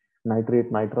सकते हैं।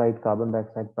 Nitrate, nitrite, carbon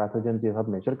dioxide, pathogen, ये सब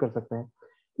मेजर कर सकते हैं।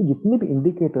 तो जितने भी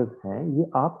इंडिकेटर्स हैं ये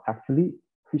आप एक्चुअली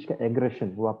फिश का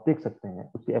एग्रेशन वो आप देख सकते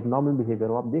हैं, उसकी एबनॉर्मल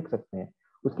बिहेवियर वो आप देख सकते हैं,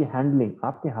 उसकी हैंडलिंग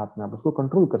आपके हाथ में, आप उसको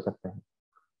कंट्रोल कर सकते हैं।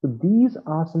 So these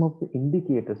are some of the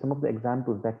indicators, some of the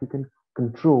examples that you can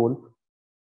control,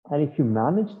 and if you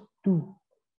manage to,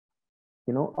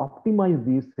 optimize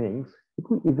these things, it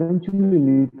will eventually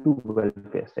lead to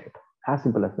welfare state. As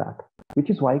simple as that. Which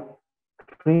is why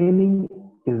training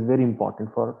is very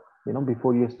important for,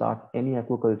 before you start any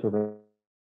aquaculture,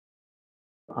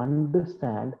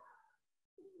 understand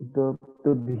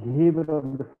the behavior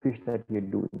of the fish that you're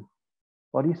doing.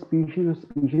 और ये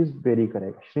species very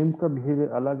करेगा। Shrimp का behaviour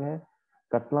अलग है,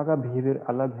 कतला का behaviour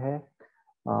अलग है,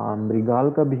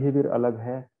 मृगाल का बिहेवियर अलग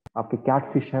है, आपके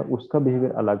कैटफिश है उसका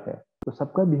बिहेवियर अलग है। तो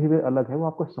सबका बिहेवियर अलग है, वो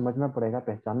आपको समझना पड़ेगा,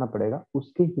 पहचानना पड़ेगा,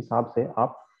 उसके हिसाब से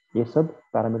आप ये सब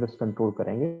पैरामीटर्स कंट्रोल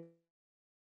करेंगे।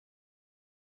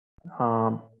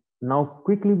 Now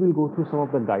quickly will go through some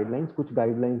of the guidelines, कुछ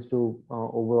गाइडलाइंस जो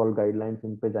ओवरऑल गाइडलाइंस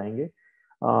इन पे जाएंगे।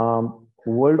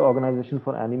 World organisation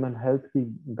for animal health की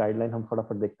गाइडलाइन हम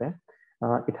फटाफट देखते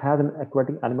हैं। It has an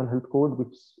aquatic animal health code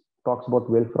which talks about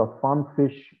welfare of farm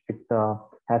fish. It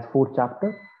has 4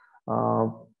 chapter.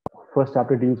 First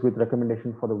chapter deals with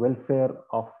recommendation for the welfare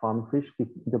of farm fish, कि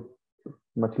जब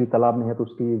मछली तालाब में है तो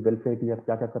उसकी वेलफेयर के लिए आप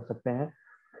क्या क्या कर सकते हैं।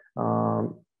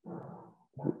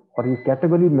 और ये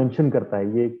कैटेगरी मेंशन करता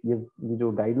है, ये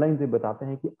जो गाइडलाइंस बताते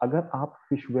हैं कि अगर आप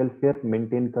फिश वेलफेयर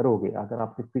मेंटेन करोगे, अगर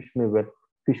आपके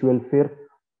फिश वेलफेयर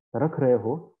रख रहे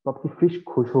हो, तो आपकी फिश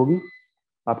खुश होगी,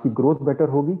 आपकी ग्रोथ बेटर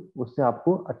होगी, उससे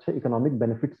आपको अच्छे इकोनॉमिक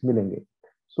बेनिफिट्स मिलेंगे।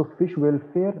 So fish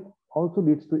welfare also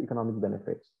leads to economic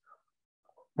benefits.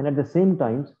 And at the same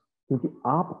time, क्योंकि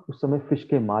आप उस समय फिश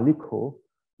के मालिक हो,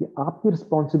 ये आपकी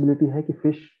रिस्पॉन्सिबिलिटी है कि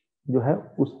फिश जो है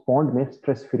उस पॉन्ड में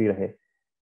स्ट्रेस फ्री रहे।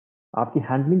 आपकी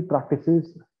हैंडलिंग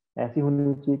प्रैक्टिसेस ऐसी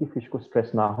होनी चाहिए कि फिश को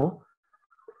स्ट्रेस ना हो।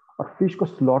 और फिश को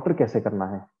स्लॉटर कैसे करना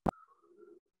है?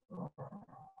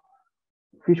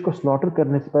 फिश को स्लॉटर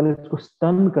करने से पहले उसको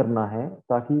स्टन करना है,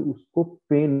 ताकि उसको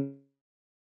pen,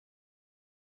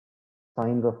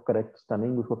 science of correct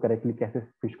stunning, उसको करेक्टली कैसे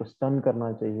फिश को स्टन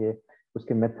करना चाहिए,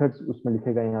 उसके मेथड्स उसमें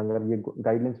लिखे गए हैं। अगर ये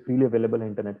गाइडलाइंस फ्रीली अवेलेबल है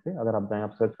इंटरनेट पे, अगर आप जाएं,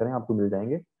 आप सर्च करें, आपको मिल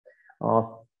जाएंगे।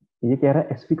 ये कह रहा है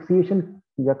एस्फिक्सिएशन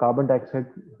या कार्बन डाइऑक्साइड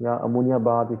या अमोनिया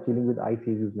बाथ या चिलिंग विद आइस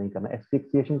यूज नहीं करना।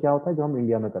 एस्फिक्सिएशन क्या होता है? जो हम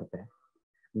इंडिया में करते हैं,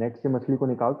 नेट से मछली को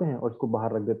निकालते हैं और उसको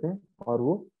बाहर रख देते हैं और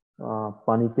वो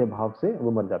पानी के भाव से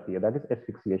वो मर जाती है, दैट इज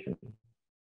एस्फिक्सिएशन।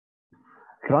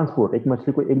 ट्रांसपोर्ट, एक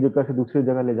मछली को एक जगह से दूसरी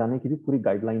जगह ले जाने की भी पूरी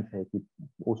गाइडलाइंस है कि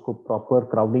उसको प्रॉपर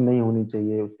क्राउडिंग नहीं होनी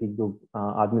चाहिए, उसकी जो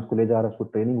आदमी उसको ले जा रहा है उसको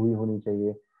ट्रेनिंग हुई होनी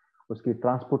चाहिए, उसकी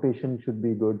transportation should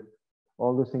be good,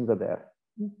 all those things are there.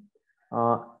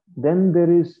 Then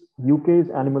there is UK's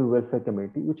Animal Welfare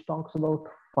Committee, which talks about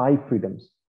 5 freedoms.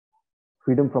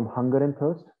 Freedom from hunger and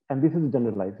thirst, and this is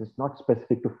generalized. It's not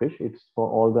specific to fish. It's for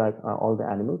all the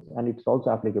animals, and it's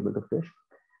also applicable to fish.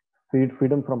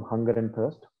 Freedom from hunger and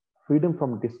thirst, freedom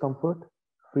from discomfort,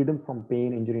 freedom from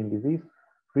pain, injury, and disease,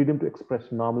 freedom to express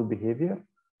normal behavior,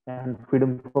 and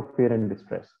freedom for fear and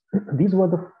distress. These were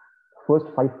the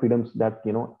first 5 freedoms that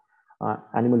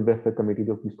Animal Welfare Committee,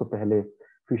 जो जिसको पहले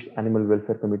fish animal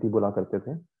welfare committee बोला करते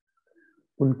थे,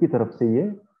 उनकी तरफ से ये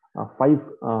 5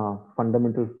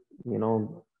 फंडामेंटल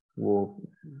वो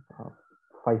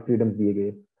 5 फ्रीडम्स दिए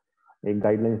गए, एक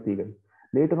गाइडलाइंस दी गई।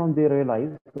 Later on they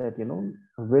realized that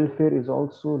welfare is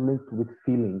also linked with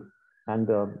feeling and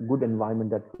a good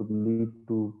environment that could lead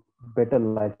to better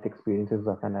life experiences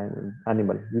of an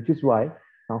animal, which is why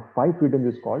now 5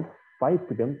 freedoms is called 5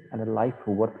 freedoms and a life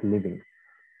worth living.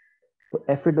 So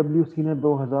FAWC ने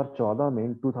 2014 में,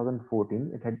 in 2014,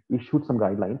 it had issued some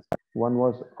guidelines. One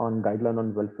was on guideline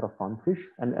on welfare of farm fish,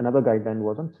 and another guideline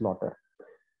was on slaughter.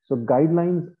 So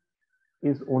guidelines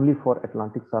is only for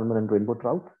Atlantic salmon and rainbow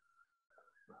trout.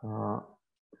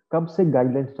 कब से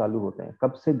guidelines चालू होते हैं,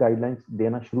 कब से guidelines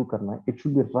देना शुरू करना है? It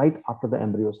should be right after the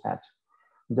embryos hatch.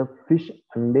 जब फिश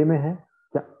अंडे में है,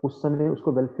 क्या उस समय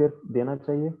उसको वेलफेयर देना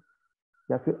चाहिए,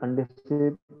 या फिर अंडे से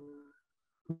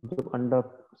जब अंडा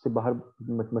से बाहर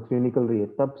मछली निकल रही है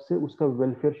तब से उसका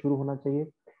वेलफेयर शुरू होना चाहिए,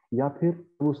 या फिर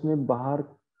उसने बाहर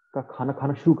का खाना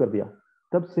खाना शुरू कर दिया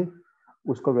तब से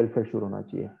उसका वेलफेयर शुरू होना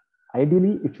चाहिए?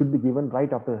 Ideally it should be given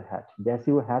right after hatch,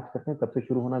 जैसे वो हैच करते हैं तब से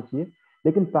शुरू होना चाहिए।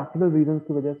 लेकिन प्रैक्टिकल रीजन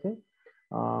की वजह से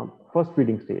फर्स्ट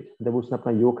फीडिंग स्टेज, जब उसने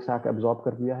अपना योक सैक एब्जॉर्ब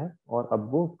कर लिया है और अब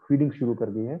वो फीडिंग शुरू कर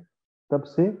दी है, तब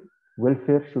से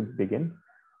welfare should begin.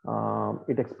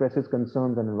 It expresses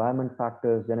concerns on environment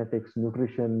factors, genetics,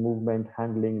 nutrition, movement,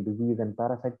 handling, disease and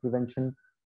parasite prevention,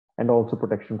 and also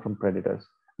protection from predators.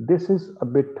 This is a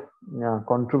bit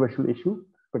controversial issue,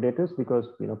 predators, because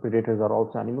predators are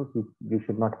also animals. You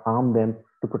should not harm them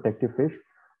to protect your fish.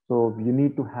 So you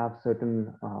need to have certain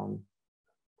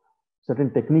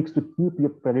techniques to keep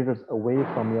your predators away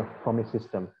from your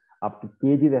system. आपके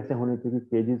केजेस ऐसे होने चाहिए कि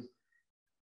केजेस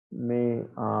में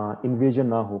invasion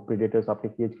ना हो, predators आपके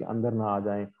cage के अंदर ना आ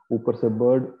जाएं, ऊपर से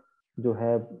बर्ड जो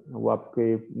है वो आपके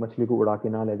मछली को उड़ा के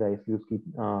ना ले जाए, इसलिए उसकी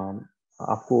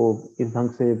आपको इस ढंग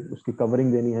से उसकी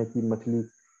कवरिंग देनी है कि मछली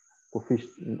को फिश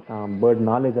बर्ड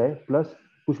ना ले जाए। प्लस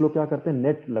कुछ लोग क्या करते हैं,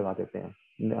 नेट लगा देते हैं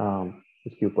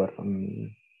इसके ऊपर,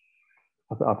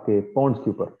 आपके पॉन्ड्स के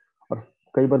ऊपर, और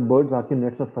कई बार बर्ड्स आके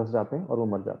नेट में फंस जाते हैं और वो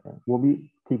मर जाते हैं, वो भी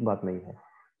ठीक बात नहीं है।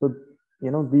 तो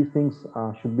these things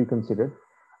should be considered.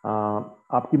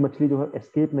 आपकी मछली जो है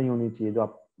एस्केप नहीं होनी चाहिए, जो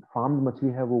आप फार्म मछली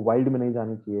है वो वाइल्ड में नहीं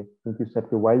जानी चाहिए, क्योंकि उससे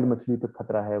आपके वाइल्ड मछली पे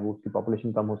खतरा है, वो उसकी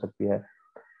पॉपुलेशन कम हो सकती है।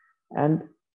 And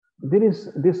there is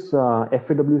this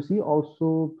FAWC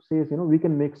also says we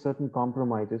can make certain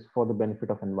compromises for the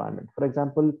benefit of environment. For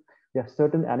example, there are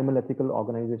certain animal ethical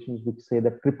organizations which say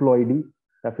that triploidy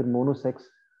या फिर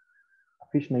monosex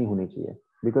fish नहीं होनी चाहिए,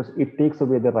 because it takes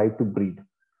away the right to breed.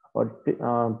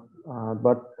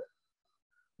 But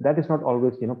that is not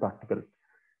always practical.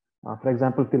 For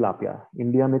example, tilapia.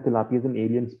 India में tilapia is an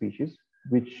alien species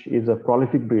which is a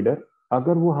prolific breeder.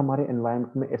 अगर वो हमारे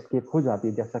environment में escape हो जाती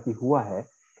है, जैसा कि हुआ है,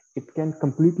 it can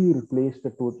completely replace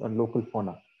the local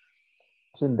fauna.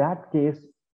 So in that case,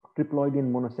 triploidy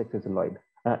and monosex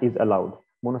is allowed.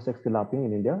 Monosex tilapia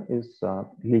in India is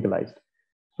legalized.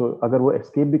 So अगर वो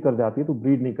escape भी कर जाती है तो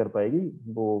breed नहीं कर पाएगी,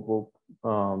 वो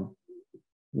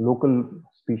local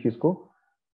species को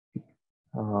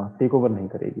take over नहीं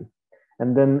करेगी.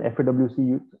 And then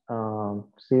FAWC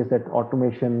says that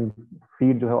automation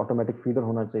feed जो है automatic feeder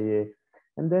होना चाहिए.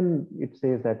 And then it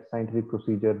says that scientific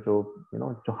procedure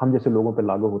जो हम जैसे लोगों पे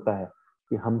लागू होता है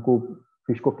कि हमको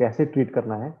फिश को कैसे ट्रीट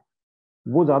करना है,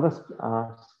 वो ज्यादा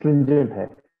stringent है.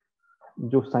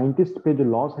 जो साइंटिस्ट पे जो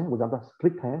लॉज हैं वो ज्यादा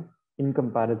स्ट्रिक्ट हैं in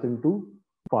comparison to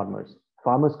farmers.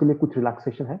 Farmers के लिए कुछ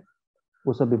रिलैक्सेशन है,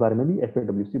 वो सब के बारे में भी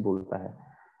FAWC बोलता है.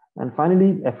 And finally,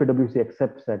 FAWC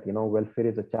accepts that welfare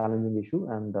is a challenging issue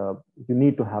and you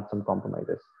need to have some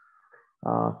compromises.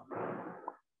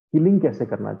 Killing कैसे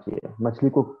करना चाहिए, मछली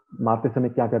को मारते समय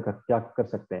क्या कर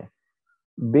सकते हैं?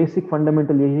 बेसिक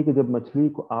फंडामेंटल यही है कि जब मछली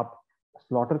को आप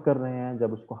स्लॉटर कर रहे हैं,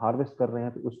 जब उसको हार्वेस्ट कर रहे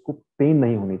हैं, तो उसको पेन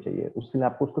नहीं होनी चाहिए. उसके लिए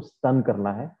आपको उसको स्टन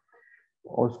करना है,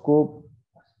 और उसको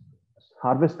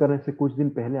हार्वेस्ट करने से कुछ दिन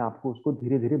पहले आपको उसको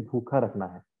धीरे धीरे भूखा रखना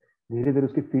है, धीरे धीरे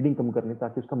उसकी फीडिंग कम करनी,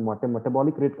 ताकि उसका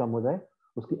मेटाबॉलिक रेट कम हो जाए,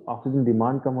 उसकी ऑक्सीजन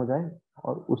डिमांड कम हो जाए,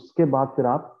 और उसके बाद फिर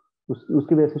आप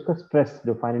उसकी वजह से उसका स्ट्रेस,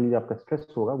 जो फाइनली आपका स्ट्रेस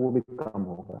होगा, वो भी कम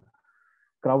होगा.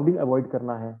 क्राउडिंग अवॉइड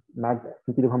करना है,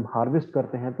 क्योंकि जब हम हार्वेस्ट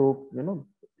करते हैं तो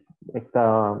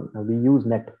we use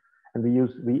net and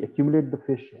we accumulate the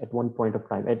fish eight one point of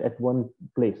time eight one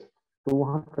place, तो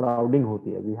वहाँ क्राउडिंग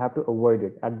होती है. We have to avoid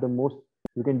it. At the most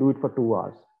you can do it for 2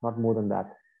 hours, not more than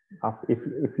that.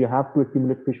 If you have to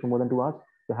accumulate fish for more than 2 hours,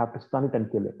 you have to stun it and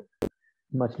kill it.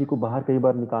 मछली को बाहर कई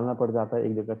बार निकालना पड़ जाता है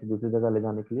एक जगह से दूसरी जगह ले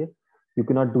जाने के लिए. You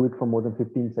cannot do it for more than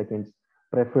 15 seconds.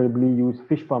 Preferably use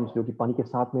fish pumps, जो कि पानी के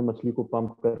साथ में मछली को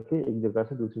पंप करके एक जगह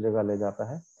से दूसरी जगह ले जाता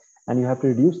है. And you have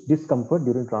to reduce discomfort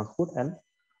during transport,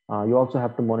 and you also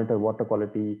have to monitor water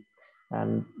quality,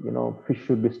 and fish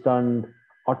should be stunned.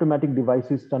 Automatic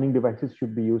devices, stunning devices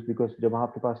should be used, because जब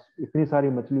आपके पास इतनी सारी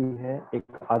मछली है,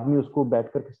 एक आदमी उसको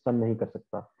बैठ कर स्टन नहीं कर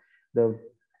सकता.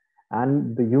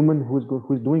 And the human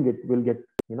who's doing it will get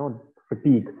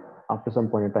fatigue after some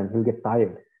point in time. He'll get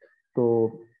tired. तो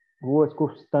वो इसको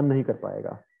स्टन नहीं कर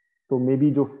पाएगा. तो मे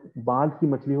बी जो बाद की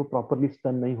मछली हो प्रॉपरली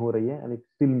स्टन नहीं हो रही है, and it's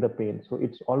still in the pain. So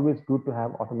it's always good to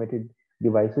have automated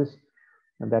devices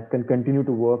that can continue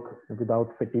to work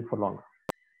without fatigue for long.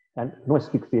 And no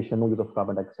asphyxiation, no use of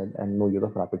carbon dioxide, and no use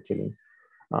of rapid chilling.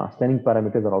 Stunning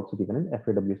parameters are also given in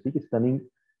FAWC कि stunning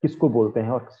किसको बोलते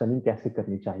हैं और stunning कैसे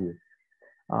करनी चाहिए.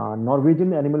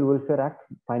 Norwegian animal welfare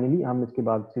act, finally हम इसके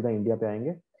बाद सीधा इंडिया पे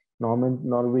आएंगे.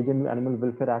 Norwegian Animal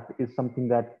Welfare Act is something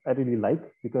that I really like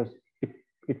because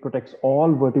it protects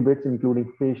all vertebrates, including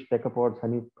fish, decapods,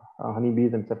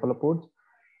 honeybees, and cephalopods.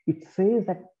 It says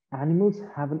that animals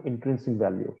have an intrinsic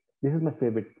value. This is my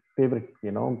favorite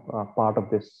part of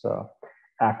this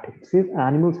act. It says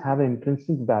animals have an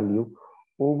intrinsic value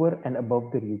over and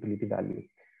above their utility value.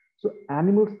 So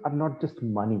animals are not just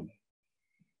money.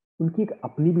 उनकी एक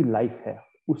अपनी भी life है,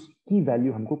 उसकी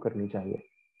value हमको करनी चाहिए.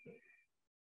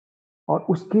 और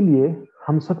उसके लिए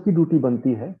हम सबकी ड्यूटी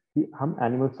बनती है कि हम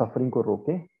एनिमल सफरिंग को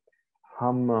रोकें,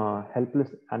 हम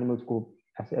हेल्पलेस एनिमल्स को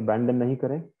ऐसे अबैंडन नहीं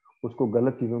करें, उसको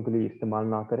गलत चीज़ों के लिए इस्तेमाल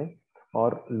ना करें,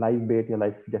 और लाइव बेट या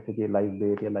लाइव जैसे कि लाइव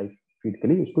बेट या लाइव फीड के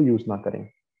लिए उसको यूज ना करें.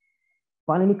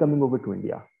 Finally coming over to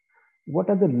India, what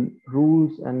are the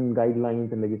rules and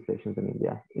guidelines and legislations in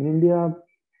India? In India,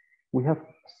 we have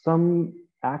some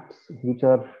acts which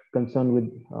are concerned with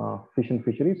fish and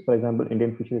fisheries. For example,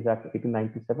 Indian Fisheries Act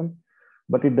 1897,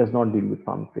 but it does not deal with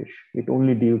farm fish. It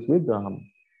only deals with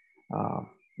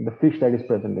the fish that is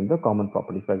present in the common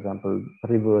property, for example,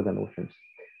 rivers and oceans.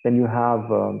 Then you have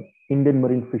Indian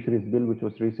Marine Fisheries Bill, which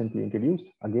was recently introduced.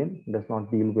 Again, does not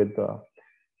deal with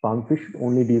farm fish,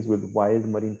 only deals with wild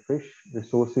marine fish,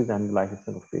 resources and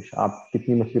licensing of fish. आप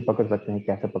कितनी मछली पकड़ सकते हैं,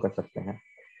 कैसे पकड़ सकते हैं.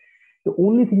 The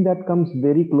only thing that comes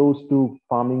very close to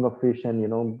farming of fish and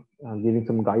giving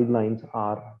some guidelines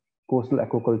are Coastal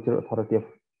Aquaculture Authority of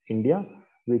India,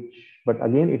 but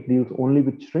again it deals only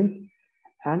with shrimp,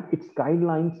 and its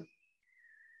guidelines,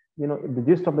 the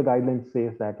gist of the guidelines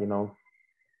says that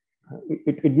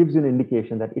it gives you an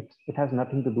indication that it has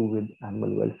nothing to do with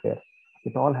animal welfare.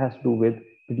 It all has to do with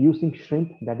producing shrimp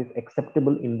that is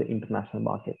acceptable in the international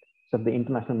market. So if the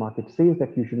international market says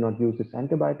that you should not use this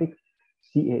antibiotic,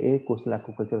 CAA, Coastal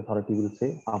Aquaculture Authority, will say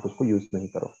आप उसको use नहीं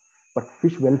करो. But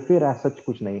fish welfare as such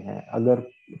कुछ नहीं है. अगर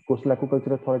Coastal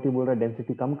Aquaculture Authority बोल रहा है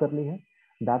density कम करनी है,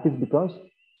 that is because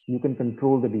you can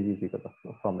control the disease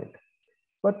from it.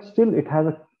 But still, it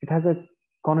has a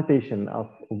connotation of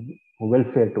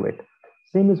welfare to it.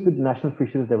 Same is with National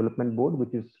Fisheries Development Board,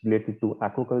 which is related to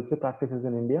aquaculture practices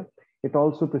in India. It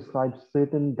also prescribes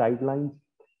certain guidelines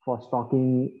for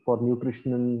stocking, for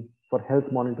nutrition, for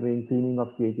health monitoring, cleaning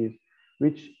of cages,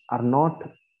 which are not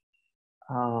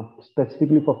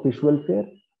specifically for fish welfare,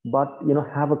 but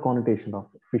have a connotation of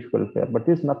fish welfare. But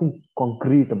there's nothing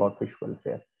concrete about fish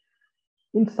welfare.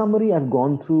 In summary, I've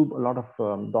gone through a lot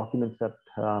of documents that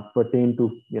pertain to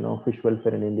fish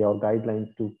welfare in India or guidelines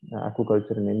to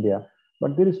aquaculture in India,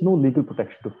 but there is no legal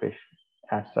protection to fish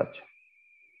as such.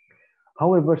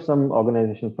 However, some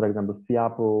organizations, for example,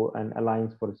 FIAPO and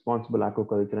Alliance for Responsible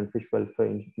Aquaculture and Fish Welfare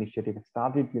Initiative, have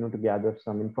started to gather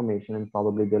some information, and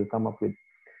probably they'll come up with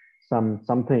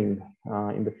something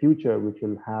in the future which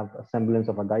will have a semblance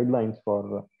of a guidelines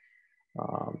for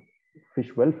fish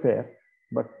welfare.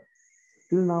 But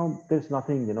till now, there's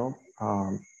nothing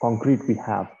concrete we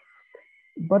have.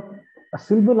 But a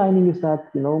silver lining is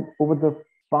that over the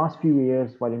past few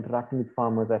years, while interacting with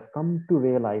farmers, I've come to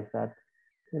realize that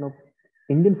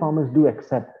Indian farmers do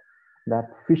accept that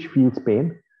fish feels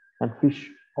pain, and fish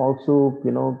also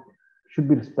should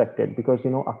be respected, because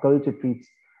our culture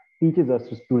teaches us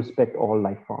to respect all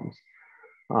life forms.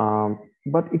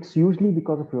 But it's usually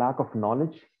because of lack of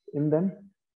knowledge in them.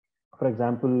 For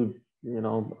example,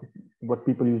 what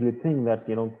people usually think that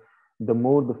the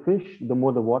more the fish, the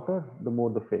more the water, the more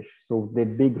the fish. So they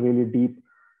dig really deep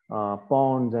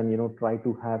ponds and try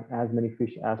to have as many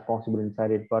fish as possible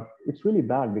inside it. But it's really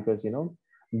bad, because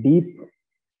deep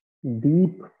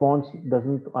ponds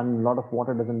and a lot of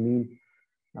water doesn't mean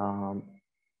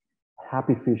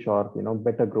happy fish or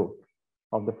better growth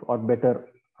or better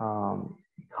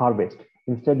harvest.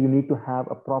 Instead, you need to have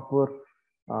a proper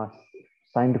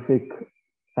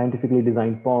scientifically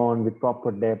designed pond with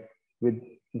proper depth, with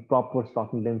proper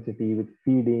stocking density, with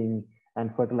feeding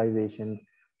and fertilization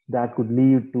that could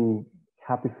lead to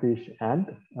happy fish and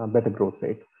better growth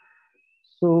rate.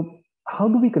 So how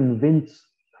do we convince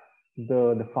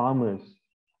the farmers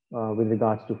with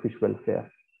regards to fish welfare?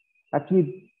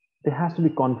 Actually, there has to be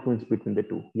confluence between the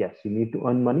two. Yes, you need to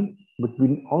earn money, but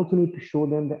we also need to show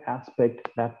them the aspect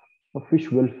that fish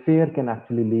welfare can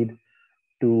actually lead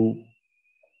to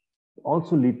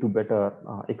better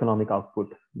economic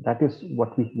output. That is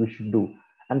what we should do.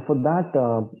 And for that,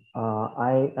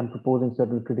 I am proposing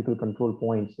certain critical control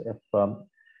points.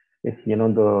 If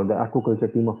the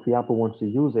aquaculture team of FIAPO wants to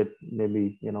use it,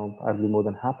 maybe I'll be more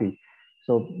than happy.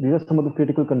 So these are some of the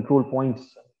critical control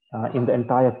points in the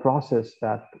entire process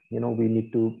that we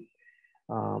need to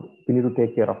we need to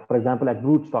take care of. For example, like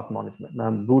broodstock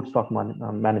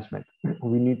management,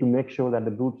 we need to make sure that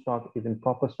the broodstock is in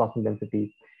proper stocking density.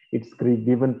 It's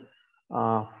given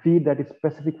feed that is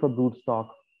specific for broodstock.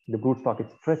 The broodstock is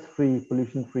stress-free,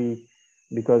 pollution-free,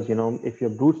 because if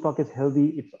your broodstock is healthy,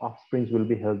 its offsprings will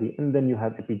be healthy. And then you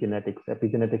have epigenetics.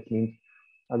 Epigenetics means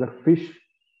other fish,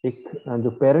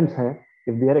 the parents हैं,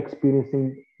 if their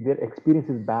experience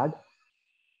is bad,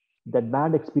 that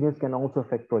bad experience can also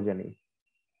affect progeny.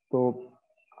 तो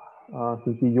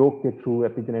क्योंकि योग के through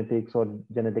epigenetics और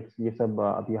genetics ये सब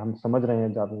अभी हम समझ रहे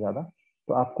हैं ज़्यादा से ज़्यादा,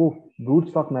 तो आपको ब्रूड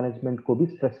स्टॉक मैनेजमेंट को भी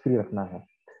स्ट्रेस फ्री रखना है.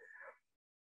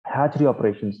 Hatchery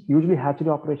operations, usually hatchery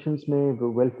operations में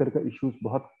वेलफेयर का इश्यूज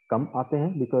बहुत कम आते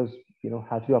हैं, because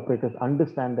hatchery operators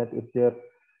understand that if there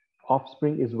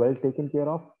offspring is well taken care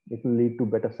of, it will lead to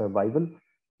better survival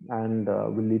and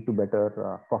will lead to better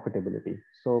profitability.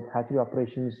 So hatchery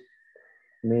operations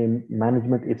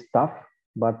management is tough,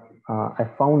 but I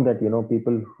found that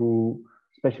people who,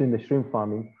 especially in the shrimp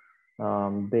farming,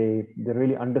 they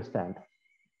really understand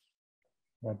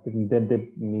that they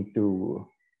need to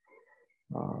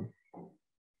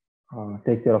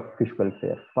take care of fish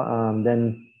welfare.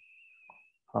 Then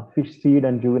fish seed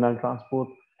and juvenile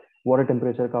transport, water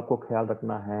temperature का आपको ख्याल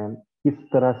रखना है, किस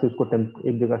तरह से उसको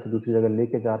एक जगह से दूसरी जगह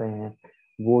लेके जा रहे हैं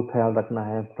वो ख्याल रखना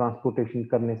है. ट्रांसपोर्टेशन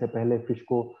करने से पहले फिश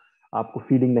को आपको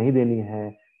फीडिंग नहीं देनी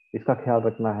है, इसका ख्याल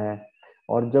रखना है.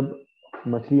 और जब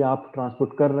मछली आप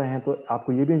ट्रांसपोर्ट कर रहे हैं तो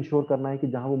आपको ये भी इंश्योर करना है कि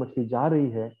जहाँ वो मछली जा रही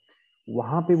है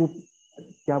वहाँ पे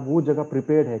क्या वो जगह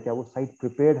प्रिपेयर्ड है, क्या वो साइट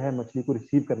प्रिपेयर्ड है मछली को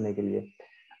रिसीव करने के लिए.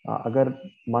 अगर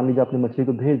मान लीजिए आपने मछली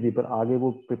तो भेज दी पर आगे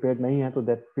वो प्रिपेयर्ड नहीं है, तो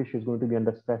that fish is going to be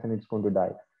under stress and it's going to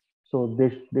die. So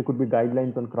there could be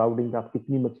guidelines on crowding. आप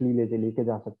कितनी मछली लेके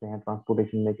जा सकते हैं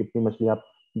ट्रांसपोर्टेशन में, कितनी मछली आप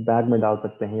बैग में डाल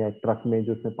सकते हैं, या एक ट्रक में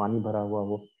जो उसमें पानी भरा हुआ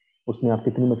हो उसमें आप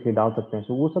कितनी मछली डाल सकते हैं.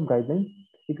 सो वो सब गाइडलाइन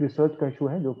एक रिसर्च का इशू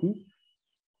है जो कि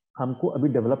हमको अभी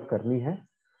डेवलप करनी है.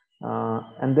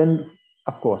 And then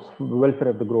of course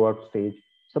welfare of the grow out stage.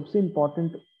 सबसे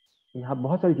इम्पोर्टेंट यहाँ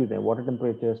बहुत सारी चीजें हैं, water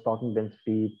temperature, stocking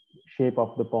density, shape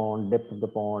of the pond, depth of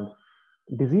the pond,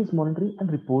 disease monitoring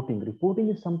and reporting. Reporting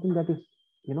is something that is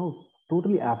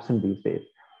totally absent these days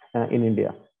in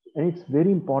India, and it's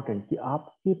very important कि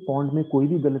आपके pond में कोई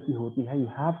भी गलती होती है, you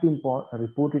have to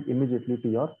report it immediately to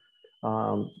your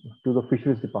to the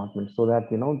fisheries department, so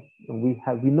that we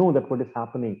know that what is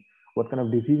happening, what kind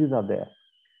of diseases are there.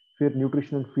 फिर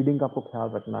nutrition and feeding का आपको ख्याल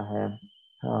रखना है,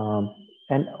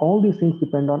 and all these things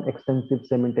depend on extensive,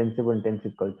 semi-intensive or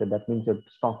intensive culture. That means your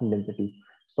stocking density.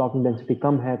 Stocking density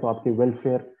कम है तो आपके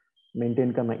welfare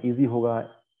maintain करना इजी होगा.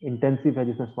 इंटेंसिव है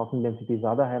जिसमें स्टॉकिंग डेंसिटी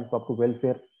ज़्यादा है तो आपको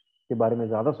वेलफेयर के बारे में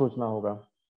ज़्यादा सोचना होगा,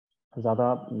 ज़्यादा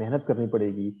मेहनत करनी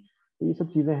पड़ेगी. तो ये सब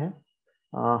चीज़ें हैं.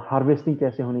 हार्वेस्टिंग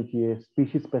कैसे होनी चाहिए,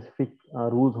 स्पीशीज स्पेसिफिक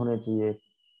रूल्स होने चाहिए,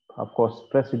 ऑफ कोर्स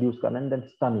स्ट्रेस रिड्यूस करना. And then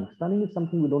stunning is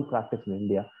something we don't practice in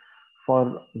India for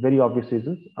very obvious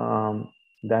reasons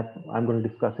that I am going to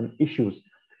discuss in issues.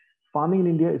 Farming in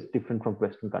India is different from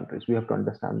Western countries. We have to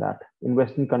understand that. In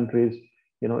Western countries,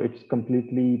 it's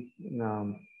completely,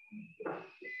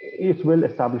 it's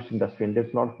well-established industry and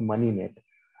there's a lot of money in it.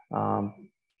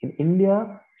 In India,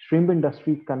 shrimp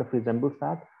industry kind of resembles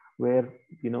that, where,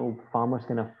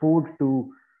 farmers can afford to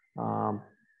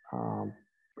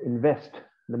invest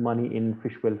the money in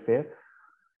fish welfare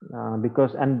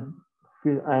because, and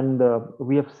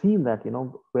we have seen that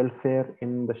welfare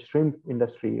in the shrimp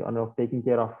industry, taking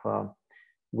care of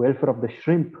welfare of the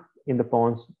shrimp in the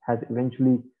ponds has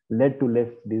eventually led to less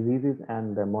diseases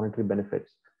and monetary benefits.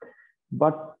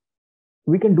 But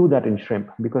we can do that in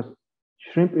shrimp because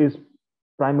shrimp is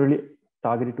primarily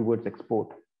targeted towards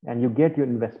export and you get your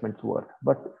investments worth.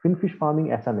 But finfish farming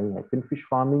aisa nahi hai. Finfish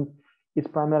farming is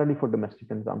primarily for domestic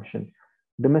consumption.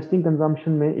 Domestic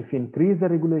consumption may, if you increase the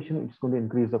regulation, it's going to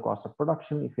increase the cost of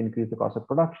production. If you increase the cost of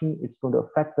production, it's going to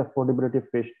affect the affordability of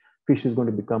fish. Fish is going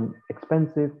to become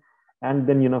expensive. And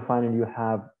then, finally, you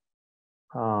have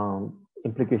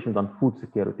implications on food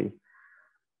security.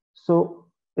 So,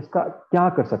 इसका क्या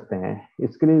कर सकते हैं?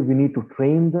 इसके लिए we need to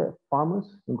train the farmers.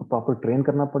 उनको proper train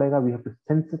करना पड़ेगा. We have to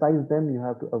sensitize them. You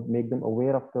have to make them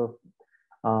aware of the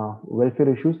welfare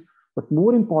issues. But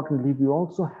more importantly, we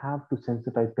also have to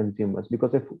sensitize consumers,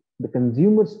 because if the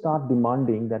consumers start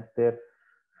demanding that their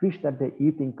fish that they're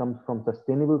eating comes from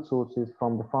sustainable sources,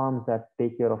 from the farms that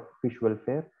take care of fish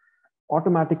welfare,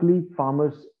 automatically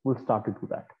farmers will start to do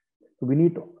that. So we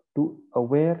need to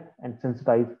aware and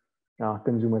sensitize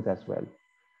consumers as well.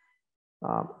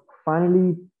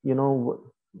 Finally,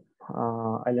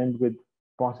 I'll end with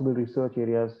possible research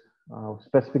areas,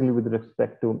 specifically with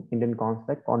respect to Indian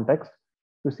context.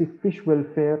 To see fish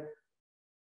welfare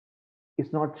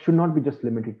should not be just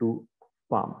limited to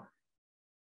farm.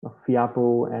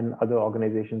 FIAPO and other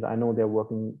organizations, I know they're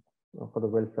working for the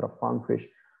welfare of farm fish,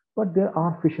 but there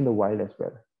are fish in the wild as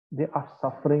well. They are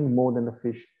suffering more than the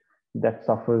fish that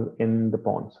suffers in the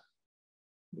ponds.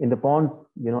 In the pond,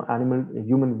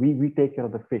 we take care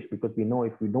of the fish because we know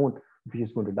if we don't, the fish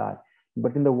is going to die.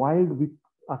 But in the wild, we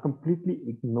are completely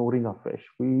ignoring our fish.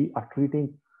 We are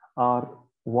treating our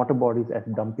water bodies as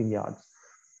dumping yards,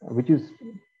 which is,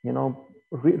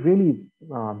 really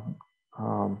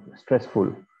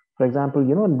stressful. For example,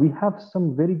 we have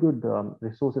some very good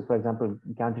resources. For example,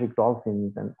 gangetic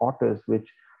dolphins and otters, which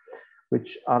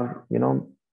are,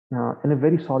 in a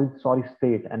very sorry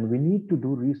state, and we need to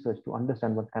do research to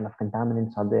understand what kind of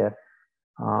contaminants are there.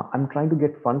 I'm trying to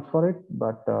get funds for it,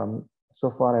 but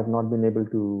so far I've not been able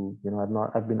to.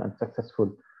 I've been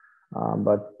unsuccessful.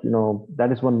 But that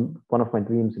is one of my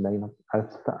dreams.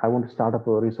 I want to start up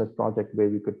a research project where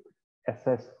we could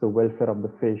assess the welfare of the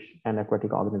fish and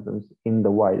aquatic organisms in the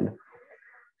wild.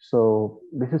 So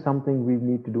this is something we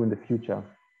need to do in the future.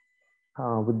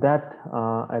 With that,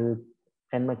 I'll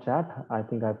end my chat. I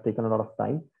think I've taken a lot of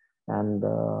time, and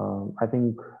I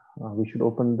think we should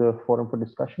open the forum for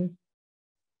discussion.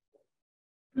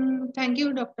 Thank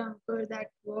you, Dr. Ankur.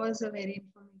 That was a very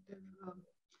informative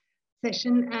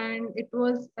session, and it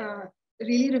was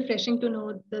really refreshing to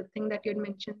know the thing that you had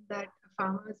mentioned, that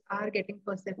farmers are getting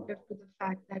perceptive to the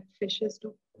fact that fishes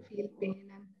do feel pain,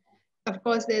 and of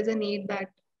course there's a need that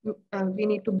we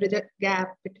need to bridge a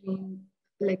gap between,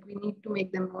 like, we need to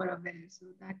make them more aware. So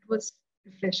that was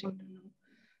refreshing to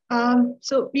know.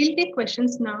 So we'll take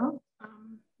questions now.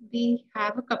 We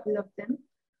have a couple of them.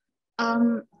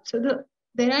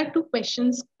 There are two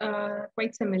questions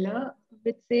quite similar,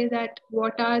 which say that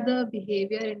what are the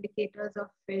behavior indicators of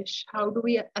fish? How do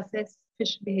we assess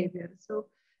fish behavior? So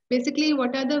basically,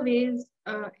 what are the ways,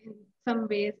 in some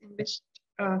ways, in which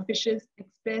fishes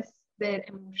express their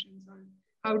emotions, or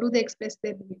how do they express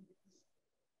their behaviors?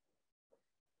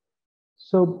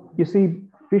 So you see,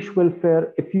 fish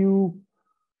welfare, if you've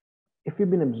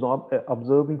been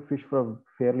observing fish for a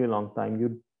fairly long time,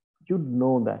 you'd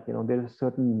know that there is a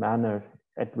certain manner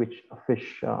at which a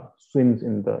fish swims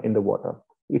in the water.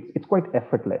 It's quite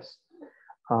effortless.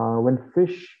 When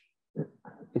fish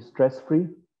is stress-free,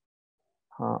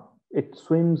 it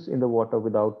swims in the water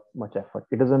without much effort.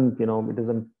 It doesn't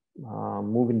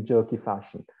move in jerky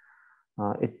fashion.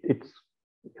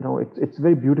 It's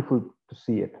very beautiful to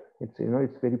see it. It's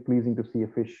very pleasing to see a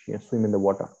fish swim in the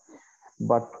water.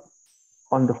 But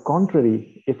on the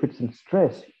contrary, if it's in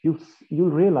stress, you'll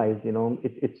realize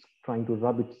it's trying to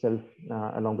rub itself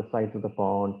along the sides of the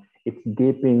pond. It's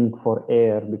gaping for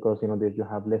air because you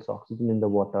have less oxygen in the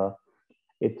water.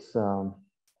 It's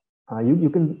you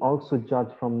can also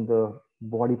judge from the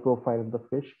body profile of the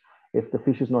fish. If the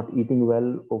fish is not eating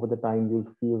well over the time,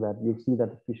 you'll see that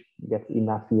the fish gets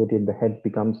emaciated. The head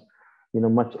becomes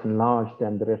much enlarged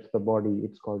than the rest of the body.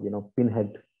 It's called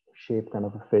pinhead shape kind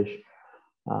of a fish,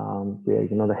 where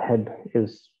the head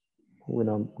is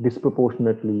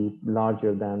disproportionately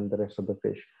larger than the rest of the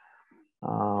fish.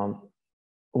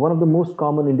 One of the most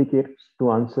common indicators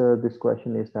to answer this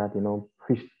question is that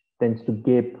fish tends to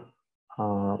gape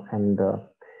and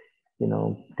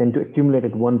tend to accumulate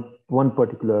at one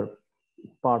particular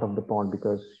part of the pond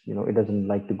because it doesn't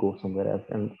like to go somewhere else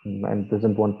and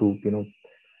doesn't want to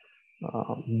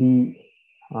be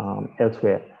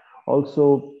elsewhere.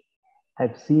 Also,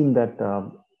 I've seen that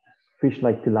fish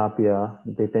like tilapia,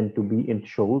 they tend to be in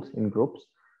shoals, in groups,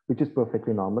 which is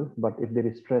perfectly normal. But if there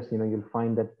is stress, you'll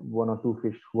find that one or two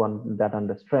fish that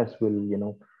under stress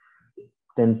will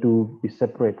tend to be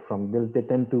separate from, they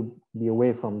tend to be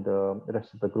away from the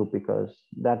rest of the group, because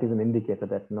that is an indicator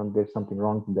that there's something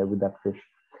wrong there with that fish.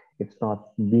 It's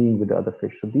not being with the other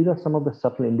fish. So these are some of the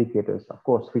subtle indicators. Of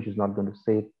course, fish is not going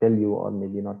to tell you, or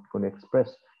maybe not going to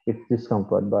express its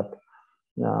discomfort, but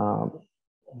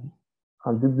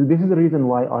this is the reason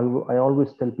why I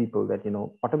always tell people that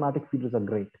automatic feeders are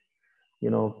great,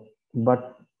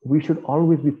 but we should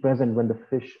always be present when the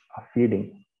fish are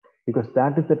feeding, because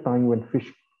that is the time when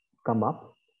fish come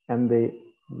up and they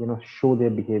show their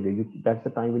behavior. That's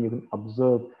the time when you can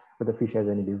observe whether fish has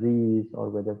any disease or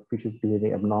whether fish is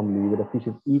behaving abnormally. Whether fish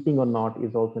is eating or not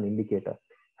is also an indicator.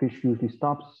 Fish usually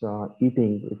stops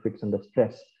eating if it's under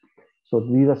stress. So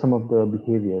these are some of the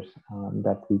behaviors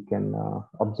that we can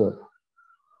observe.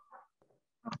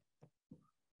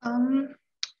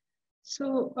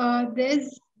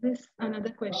 There's this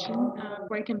another question,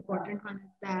 quite important one,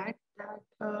 is that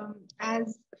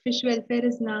as fish welfare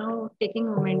is now taking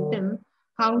momentum,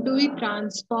 how do we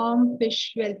transform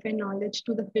fish welfare knowledge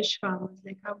to the fish farmers?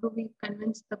 Like, how do we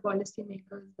convince the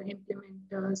policymakers, the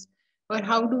implementers, or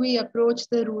how do we approach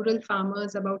the rural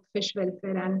farmers about fish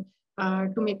welfare and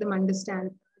to make them understand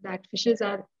that fishes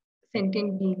are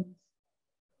sentient beings?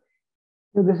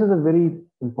 This is a very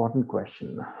important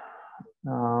question.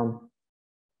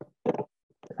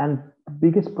 And the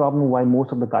biggest problem why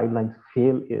most of the guidelines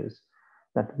fail is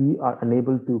that we are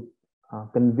unable to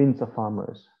convince the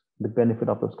farmers the benefit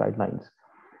of those guidelines.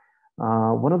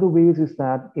 One of the ways is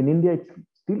that in India, it's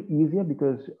still easier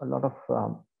because a lot of,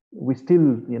 we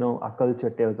still, our culture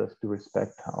tells us to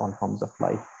respect all forms of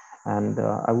life. And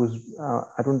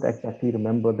I don't exactly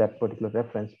remember that particular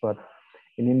reference, but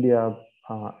in India,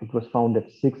 it was found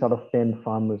that 6 out of 10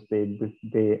 farmers,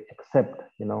 they accept,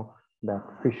 that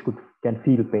fish can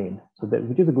feel pain. So that,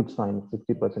 which is a good sign,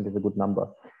 60% is a good number.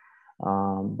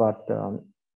 But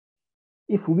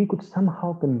if we could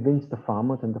somehow convince the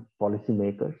farmers and the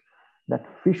policymakers that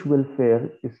fish welfare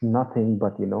is nothing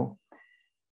but,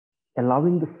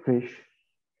 allowing the fish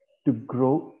to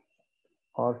grow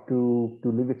or to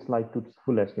live its life to its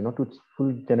fullest, to its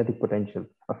full genetic potential.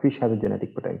 A fish has a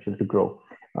genetic potential to grow.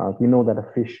 We know that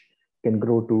a fish can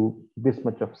grow to this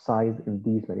much of size in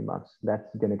these many months.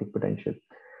 That's genetic potential.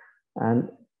 And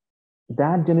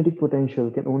that genetic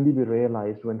potential can only be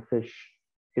realized when fish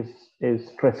is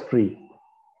stress-free.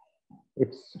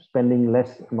 It's spending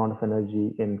less amount of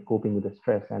energy in coping with the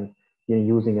stress and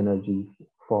using energy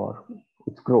for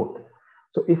its growth.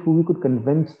 So if we could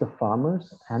convince the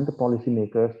farmers and the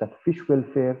policymakers that fish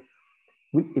welfare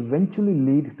will eventually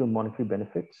lead to monetary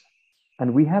benefits,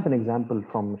 and we have an example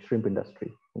from shrimp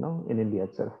industry, in India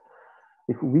itself.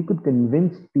 If we could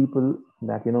convince people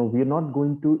that, we are not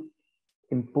going to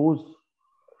impose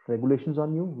regulations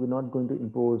on you, we're not going to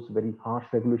impose very harsh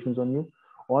regulations on you.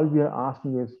 All we are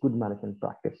asking is good management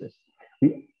practices.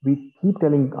 We keep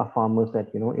telling our farmers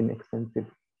that, in extensive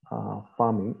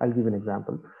farming, I'll give an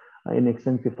example. In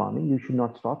extensive farming, you should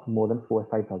not stock more than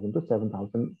 5,000 to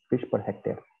 7,000 fish per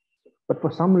hectare. But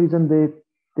for some reason,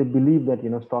 they believe that,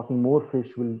 stocking more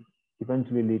fish will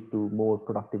eventually lead to more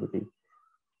productivity.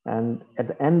 And at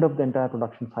the end of the entire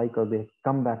production cycle, they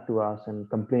come back to us and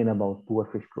complain about poor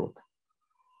fish growth.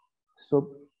 So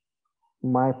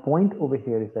my point over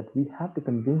here is that we have to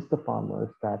convince the farmers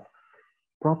that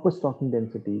proper stocking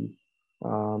density,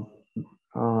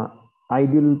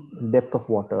 ideal depth of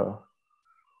water,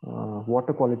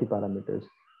 water quality parameters.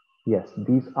 Yes,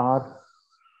 these are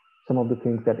some of the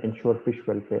things that ensure fish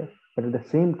welfare, but at the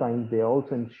same time, they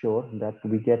also ensure that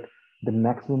we get the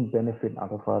maximum benefit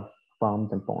out of our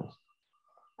farms and ponds.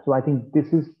 So I think this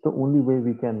is the only way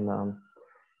we can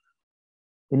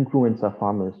influence our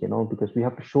farmers, because we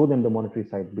have to show them the monetary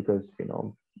side, because,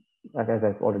 as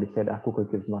I've already said,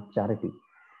 aquaculture is not charity.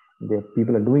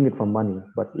 People are doing it for money,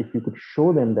 but if you could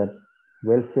show them that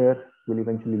welfare will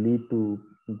eventually lead to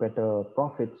better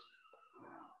profits,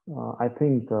 I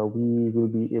think we will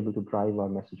be able to drive our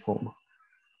message home.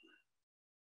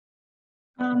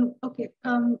 Okay,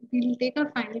 we'll take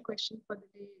a final question for the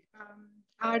day.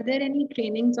 Are there any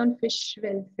trainings on fish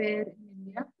welfare in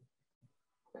India?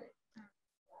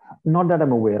 Not that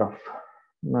I'm aware of.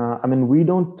 I mean, we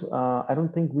don't. I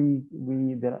don't think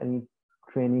there are any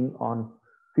training on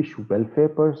fish welfare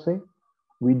per se.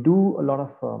 We do a lot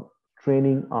of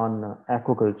training on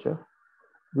aquaculture,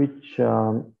 which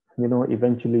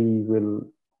eventually will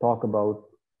talk about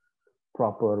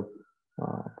proper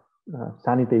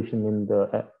sanitation in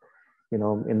the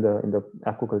in the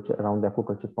aquaculture, around the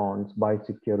aquaculture ponds,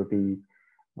 biosecurity,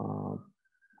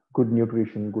 good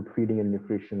nutrition, good feeding and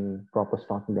nutrition, proper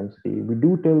stocking density. We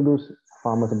do tell those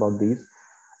farmers about these,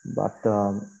 but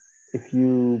if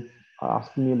you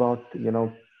ask me about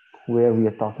where we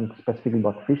are talking specifically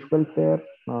about fish welfare,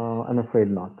 I'm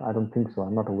afraid not. I don't think so.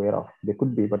 I'm not aware of. There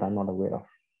could be, but I'm not aware of.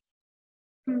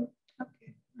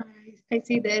 Okay, I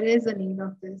see there is a need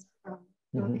of this.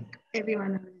 To make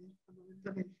everyone aware about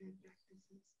the welfare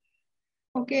practices.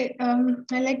 Okay,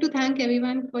 I'd like to thank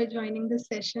everyone for joining this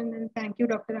session, and thank you,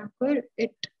 Dr. Ankur.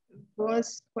 It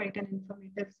was quite an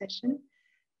informative session.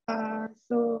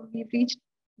 So we've reached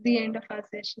the end of our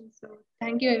session. So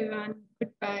thank you, everyone.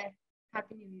 Goodbye.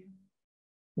 Happy New Year.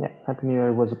 Yeah, Happy New Year.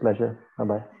 It was a pleasure.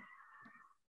 Bye-bye.